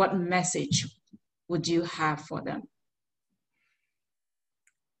now? What message would you have for them?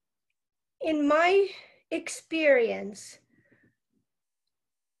 In my experience,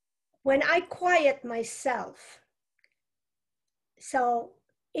 when I quiet myself, so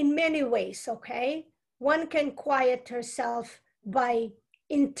in many ways, okay, one can quiet herself by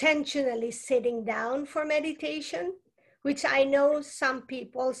intentionally sitting down for meditation, which I know some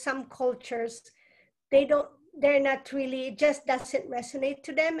people, some cultures, they're not really, it just doesn't resonate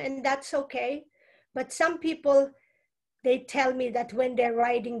to them, and that's okay. But some people, they tell me that when they're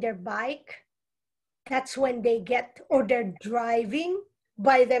riding their bike, that's when they get, or they're driving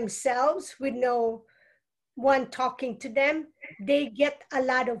by themselves with no one talking to them, they get a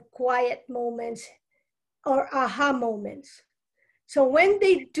lot of quiet moments or aha moments. So when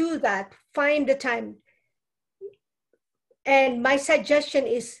they do that, find the time. And my suggestion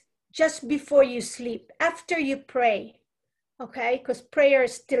is just before you sleep, after you pray, okay? Because prayer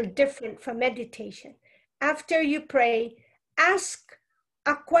is still different from meditation. After you pray, ask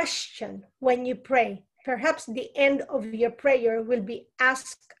a question when you pray. Perhaps the end of your prayer will be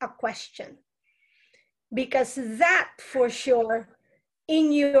ask a question. Because that for sure,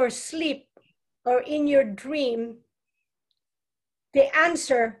 in your sleep or in your dream, the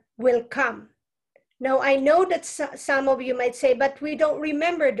answer will come. Now, I know that some of you might say, but we don't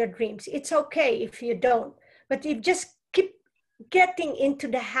remember the dreams. It's okay if you don't, but you just keep getting into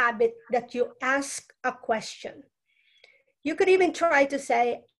the habit that you ask a question. You could even try to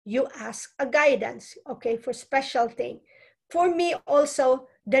say, you ask a guidance, okay, for special thing. For me also,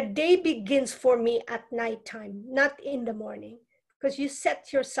 the day begins for me at nighttime, not in the morning, because you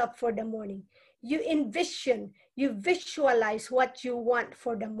set yourself for the morning. You envision, you visualize what you want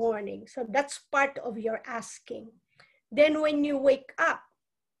for the morning. So that's part of your asking. Then when you wake up,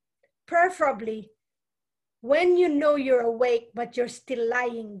 preferably when you know you're awake, but you're still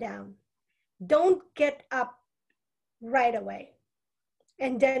lying down, don't get up right away.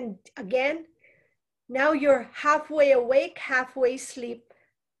 And then again, now you're halfway awake, halfway asleep.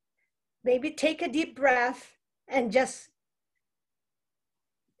 Maybe take a deep breath and just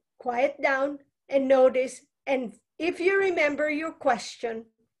quiet down and notice. And if you remember your question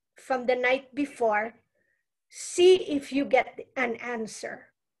from the night before, see if you get an answer,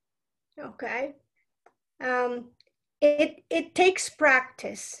 okay? It takes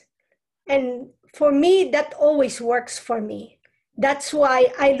practice. And for me, that always works for me. That's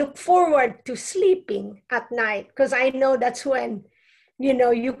why I look forward to sleeping at night, because I know that's when,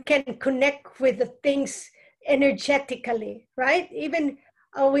 you can connect with the things energetically, right? Even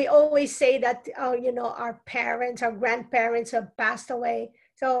we always say that, our parents, our grandparents have passed away.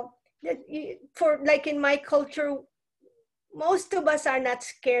 So for like in my culture, most of us are not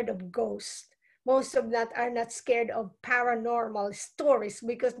scared of ghosts. Most of that are not scared of paranormal stories,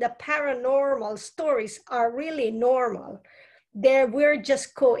 because the paranormal stories are really normal. We're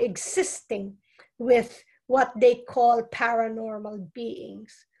just coexisting with what they call paranormal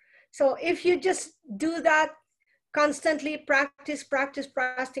beings. So if you just do that, constantly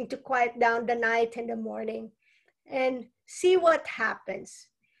practicing to quiet down the night and the morning and see what happens.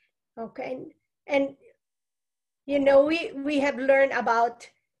 Okay. And we have learned about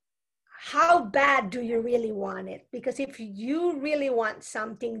how bad do you really want it? Because if you really want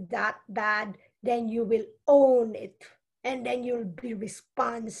something that bad, then you will own it and then you'll be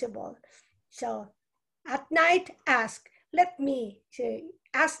responsible. So at night, let me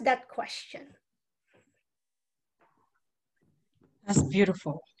ask that question. That's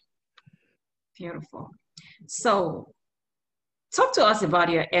beautiful. Beautiful. So talk to us about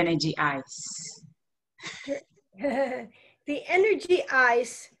your energy eyes. The energy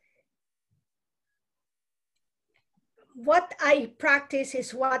eyes, what I practice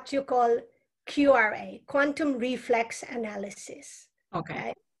is what you call QRA, quantum reflex analysis.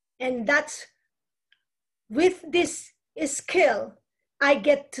 Okay. And that's with this skill, I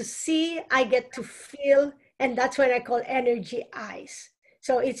get to see, I get to feel, and that's what I call energy eyes.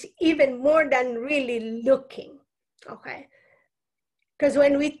 So it's even more than really looking, okay? Because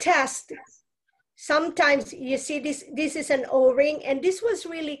when we test, sometimes you see this is an O-ring, and this was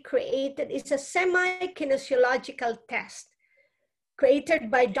really created, it's a semi-kinesiological test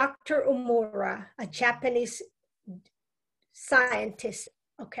created by Dr. Umura, a Japanese scientist,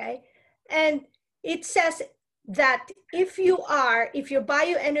 okay? And it says that if your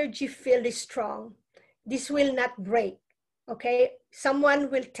bioenergy field is strong, this will not break, okay? Someone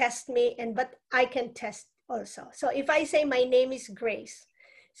will test me, but I can test also. So if I say my name is Grace,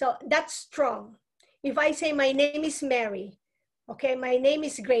 so that's strong. If I say my name is Mary, okay, my name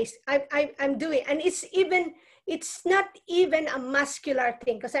is Grace, I'm doing, and it's not even a muscular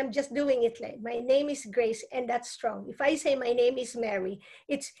thing because I'm just doing it like my name is Grace, and that's strong. If I say my name is Mary,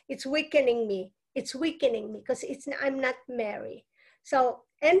 it's weakening me. It's weakening me because I'm not Mary. So,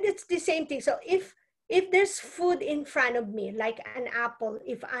 and it's the same thing. So if there's food in front of me, like an apple,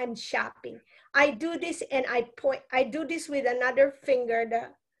 if I'm shopping, I do this and I point. I do this with another finger,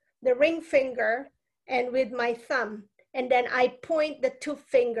 the ring finger, and with my thumb, and then I point the two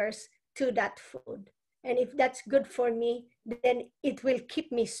fingers to that food. And if that's good for me, then it will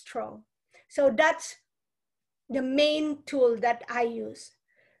keep me strong. So that's the main tool that I use.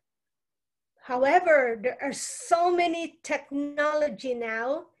 However, there are so many technology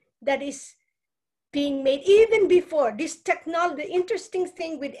now that is being made even before this technology. The interesting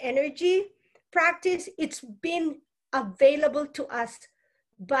thing with energy practice, it's been available to us,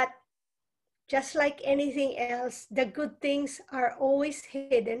 but just like anything else, the good things are always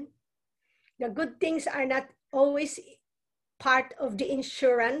hidden. The good things are not always part of the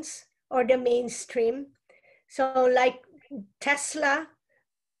insurance or the mainstream. So like Tesla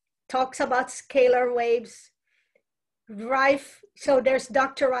talks about scalar waves. Rife, so there's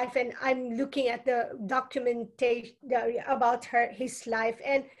Dr. Rife, and I'm looking at the documentation about his life,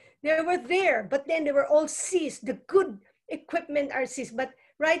 and they were there, but then they were all seized. The good equipment are seized. But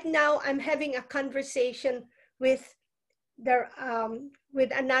right now I'm having a conversation with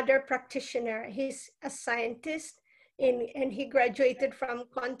with another practitioner. He's a scientist and he graduated from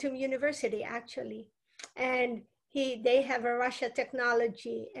Quantum University actually. And they have a Russia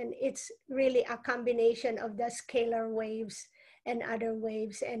technology, and it's really a combination of the scalar waves and other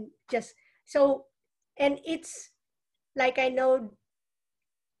waves, and just so, and it's like, I know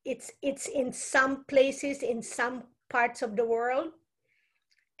it's in some places, in some parts of the world.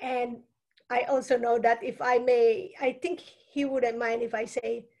 And I also know that if I may, I think he wouldn't mind if I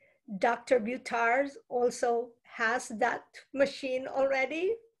say Dr. Butars also has that machine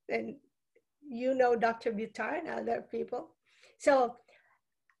already. And you know Dr. Butar and other people. So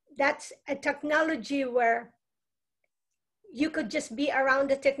that's a technology where you could just be around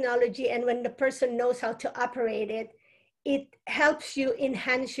the technology, and when the person knows how to operate it, it helps you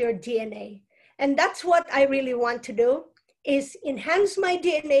enhance your DNA. And that's what I really want to do, is enhance my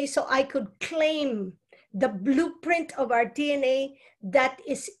DNA so I could claim the blueprint of our DNA that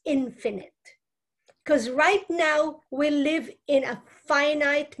is infinite. Because right now we live in a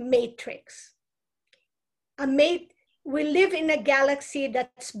finite matrix. We live in a galaxy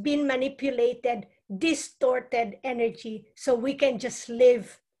that's been manipulated, distorted energy, so we can just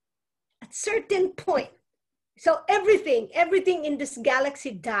live at certain point. So everything in this galaxy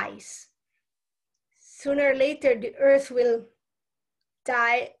dies. Sooner or later, the Earth will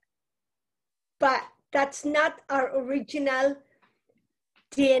die, but that's not our original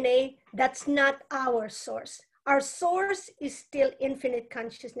DNA. That's not our source. Our source is still infinite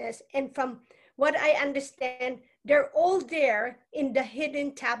consciousness. And from what I understand, they're all there in the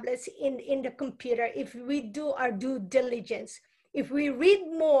hidden tablets in the computer if we do our due diligence. If we read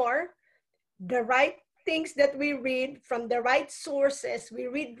more, the right things that we read from the right sources, we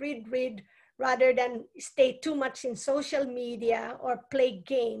read, rather than stay too much in social media or play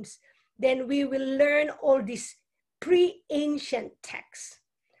games, then we will learn all these pre-ancient texts.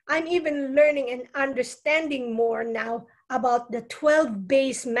 I'm even learning and understanding more now about the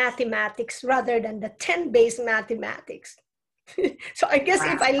 12-base mathematics rather than the 10-base mathematics. So I guess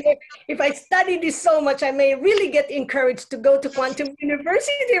if I study this so much, I may really get encouraged to go to Quantum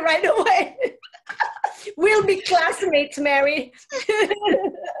University right away. We'll be classmates, Mary.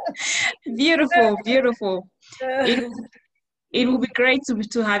 Beautiful, beautiful. It will be great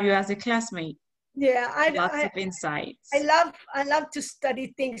to have you as a classmate. Yeah, lots of insights. I love to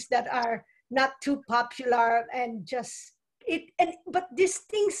study things that are not too popular and just but these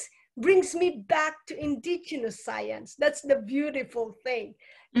things brings me back to indigenous science. That's the beautiful thing.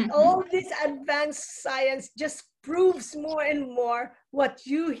 Mm-hmm. All this advanced science just proves more and more what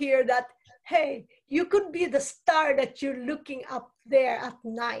you hear, that, hey, you could be the star that you're looking up there at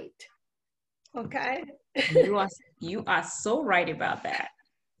night. Okay. You are so right about that.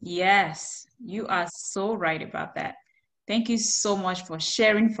 Yes, you are so right about that. Thank you so much for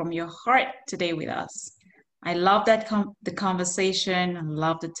sharing from your heart today with us. I love that the conversation. I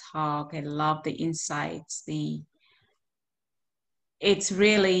love the talk. I love the insights. The It's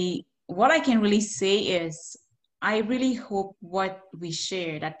really what I can really say is I really hope what we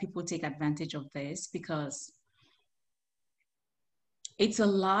share that people take advantage of this because it's a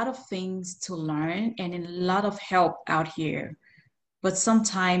lot of things to learn and a lot of help out here. But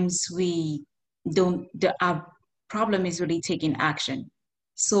sometimes we don't, our problem is really taking action.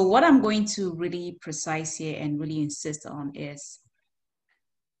 So, what I'm going to really precise here and really insist on is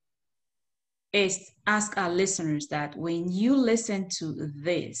ask our listeners that when you listen to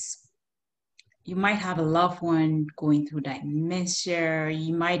this, you might have a loved one going through dementia,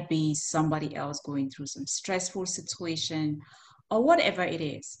 you might be somebody else going through some stressful situation, or whatever it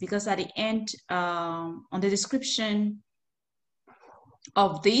is. Because at the end, on the description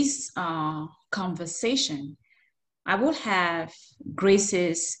of this conversation, I will have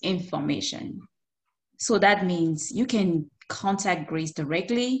Grace's information. So that means you can contact Grace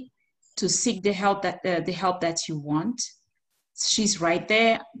directly to seek the help that you want. She's right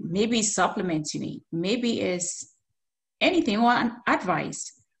there. Maybe it's supplements you need. Maybe it's anything or an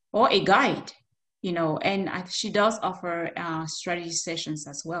advice or a guide, and she does offer strategy sessions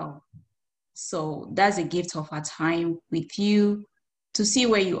as well. So that's a gift of her time with you to see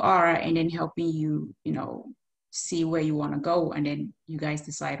where you are and then helping you, see where you want to go. And then you guys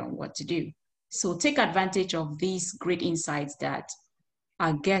decide on what to do. So take advantage of these great insights that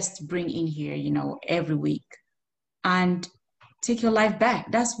our guests bring in here, every week. And take your life back.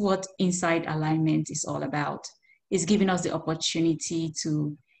 That's what Inside Alignment is all about. It's giving us the opportunity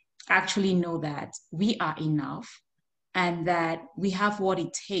to actually know that we are enough and that we have what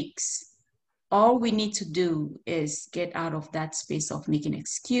it takes. All we need to do is get out of that space of making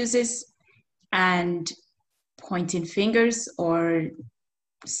excuses and pointing fingers or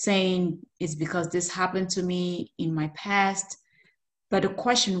saying it's because this happened to me in my past. But the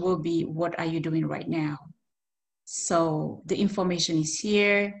question will be, what are you doing right now? So the information is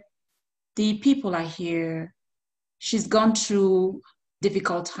here. The people are here. She's gone through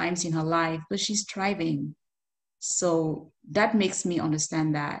difficult times in her life, but she's thriving. So that makes me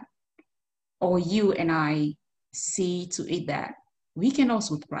understand that, or you and I see to it that we can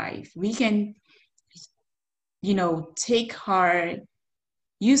also thrive. We can, take her,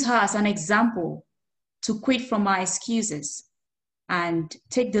 use her as an example to quit from our excuses and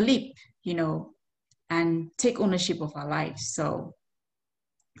take the leap, and take ownership of our lives. So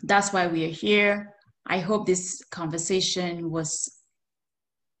that's why we are here. I hope this conversation was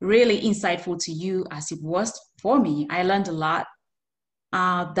really insightful to you as it was for me. I learned a lot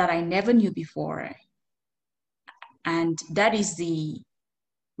that I never knew before. And that is the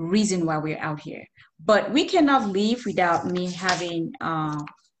reason why we're out here. But we cannot leave without me having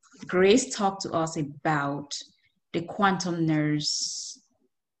Grace talk to us about the Quantum Nurse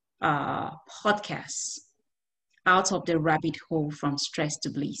podcast, Out of the Rabbit Hole from Stress to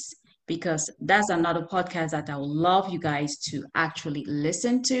Bliss, because that's another podcast that I would love you guys to actually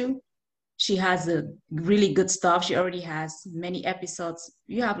listen to. She has a really good stuff. She already has many episodes.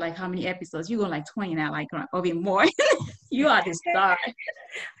 You have like how many episodes? You go like 20 now, like or even more. You are the star.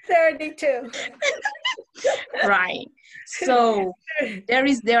 32. Right. So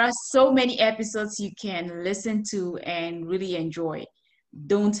there are so many episodes you can listen to and really enjoy.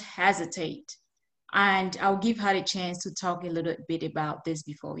 Don't hesitate. And I'll give her a chance to talk a little bit about this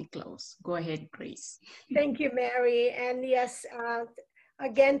before we close. Go ahead, Grace. Thank you, Mary. And yes,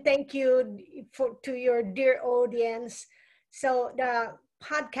 again, thank you to your dear audience. So the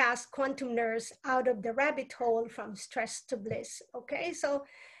podcast Quantum Nurse, Out of the Rabbit Hole from Stress to Bliss. Okay, so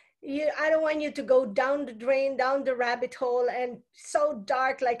I don't want you to go down the drain, down the rabbit hole, and so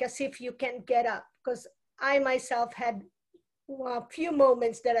dark, like as if you can't get up. Because I myself had a few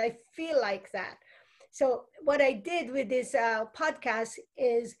moments that I feel like that. So what I did with this podcast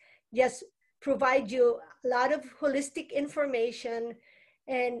is just provide you a lot of holistic information,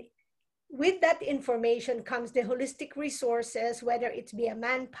 and with that information comes the holistic resources, whether it's be a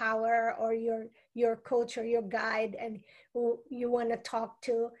manpower or your coach or your guide and who you want to talk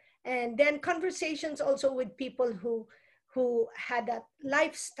to, and then conversations also with people who had that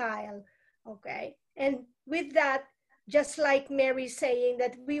lifestyle. Okay, and with that, just like Mary saying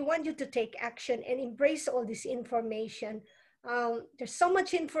that we want you to take action and embrace all this information. There's so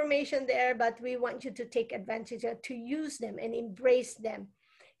much information there, but we want you to take advantage of, to use them and embrace them.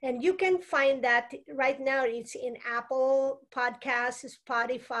 And you can find that right now. It's in Apple Podcasts,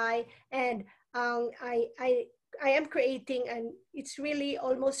 Spotify, and I am creating, and it's really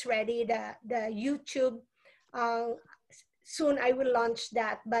almost ready, the YouTube. Um, Soon I will launch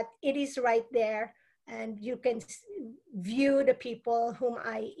that, but it is right there, and you can view the people whom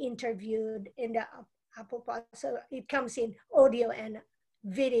I interviewed in the Apple Pod. So it comes in audio and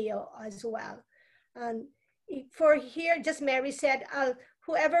video as well. And for here, just Mary said,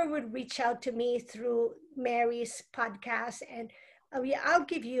 whoever would reach out to me through Mary's podcast, and I'll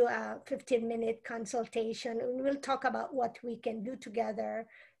give you a 15-minute consultation, and we'll talk about what we can do together.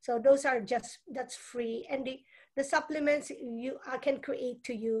 So those are that's free. And the supplements I can create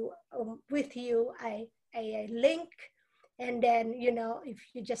to you, with you, a link. And then, if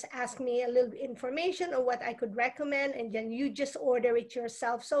you just ask me a little information on what I could recommend, and then you just order it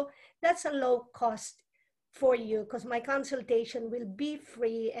yourself. So that's a low cost for you, because my consultation will be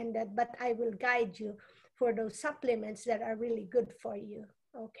free, but I will guide you for those supplements that are really good for you.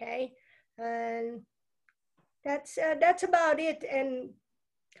 Okay. And that's about it. And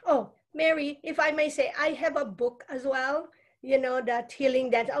oh, Mary, if I may say, I have a book as well, that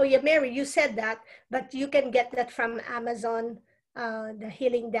Healing Dance. Oh yeah, Mary, you said that, but you can get that from Amazon, the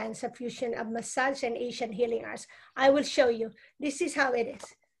Healing Dance, a fusion of massage and Asian healing arts. I will show you. This is how it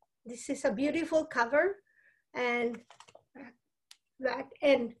is. This is a beautiful cover, and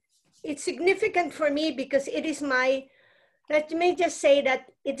it's significant for me because it is let me just say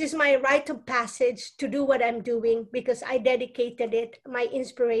that it is my rite of passage to do what I'm doing, because I dedicated it. My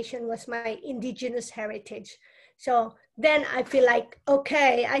inspiration was my indigenous heritage. So then I feel like,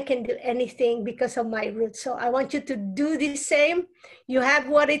 okay, I can do anything because of my roots. So I want you to do the same. You have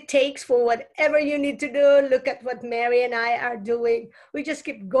what it takes for whatever you need to do. Look at what Mary and I are doing. We just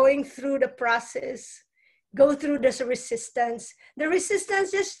keep going through the process, go through this resistance. The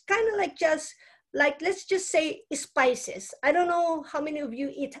resistance is kind of like, let's just say spices. I don't know how many of you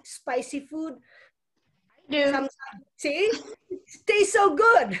eat spicy food. I do. Sometimes, see, it tastes so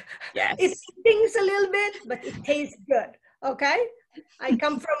good. Yes. It stings a little bit, but it tastes good. Okay. I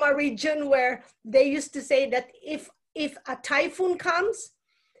come from a region where they used to say that if a typhoon comes,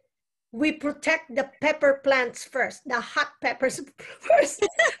 we protect the pepper plants first, the hot peppers first,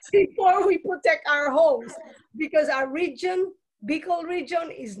 before we protect our homes, because our region, Bicol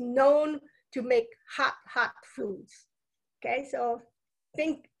region, is known to make hot foods. Okay, so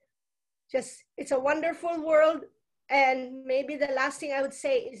it's a wonderful world. And maybe the last thing I would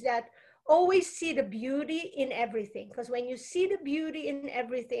say is that always see the beauty in everything, because when you see the beauty in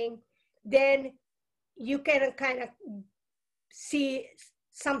everything, then you can kind of see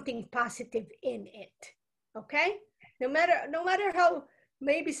something positive in it. Okay, no matter how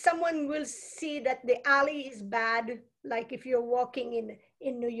maybe someone will see that the alley is bad, like if you're walking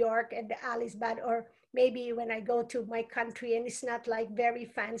in New York and the alley is bad, or maybe when I go to my country and it's not like very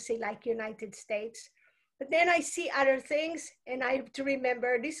fancy like United States, but then I see other things and I have to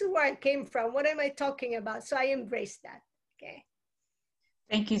remember, this is where I came from. What am I talking about? So I embrace that. Okay.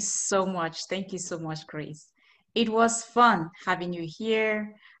 Thank you so much. Thank you so much, Grace. It was fun having you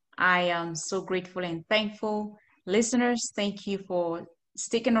here. I am so grateful and thankful. Listeners, thank you for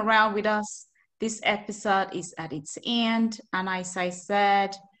sticking around with us. This episode is at its end. And as I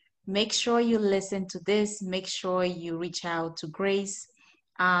said, make sure you listen to this. Make sure you reach out to Grace.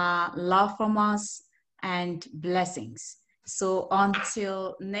 Love from us and blessings. So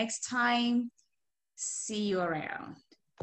until next time, see you around.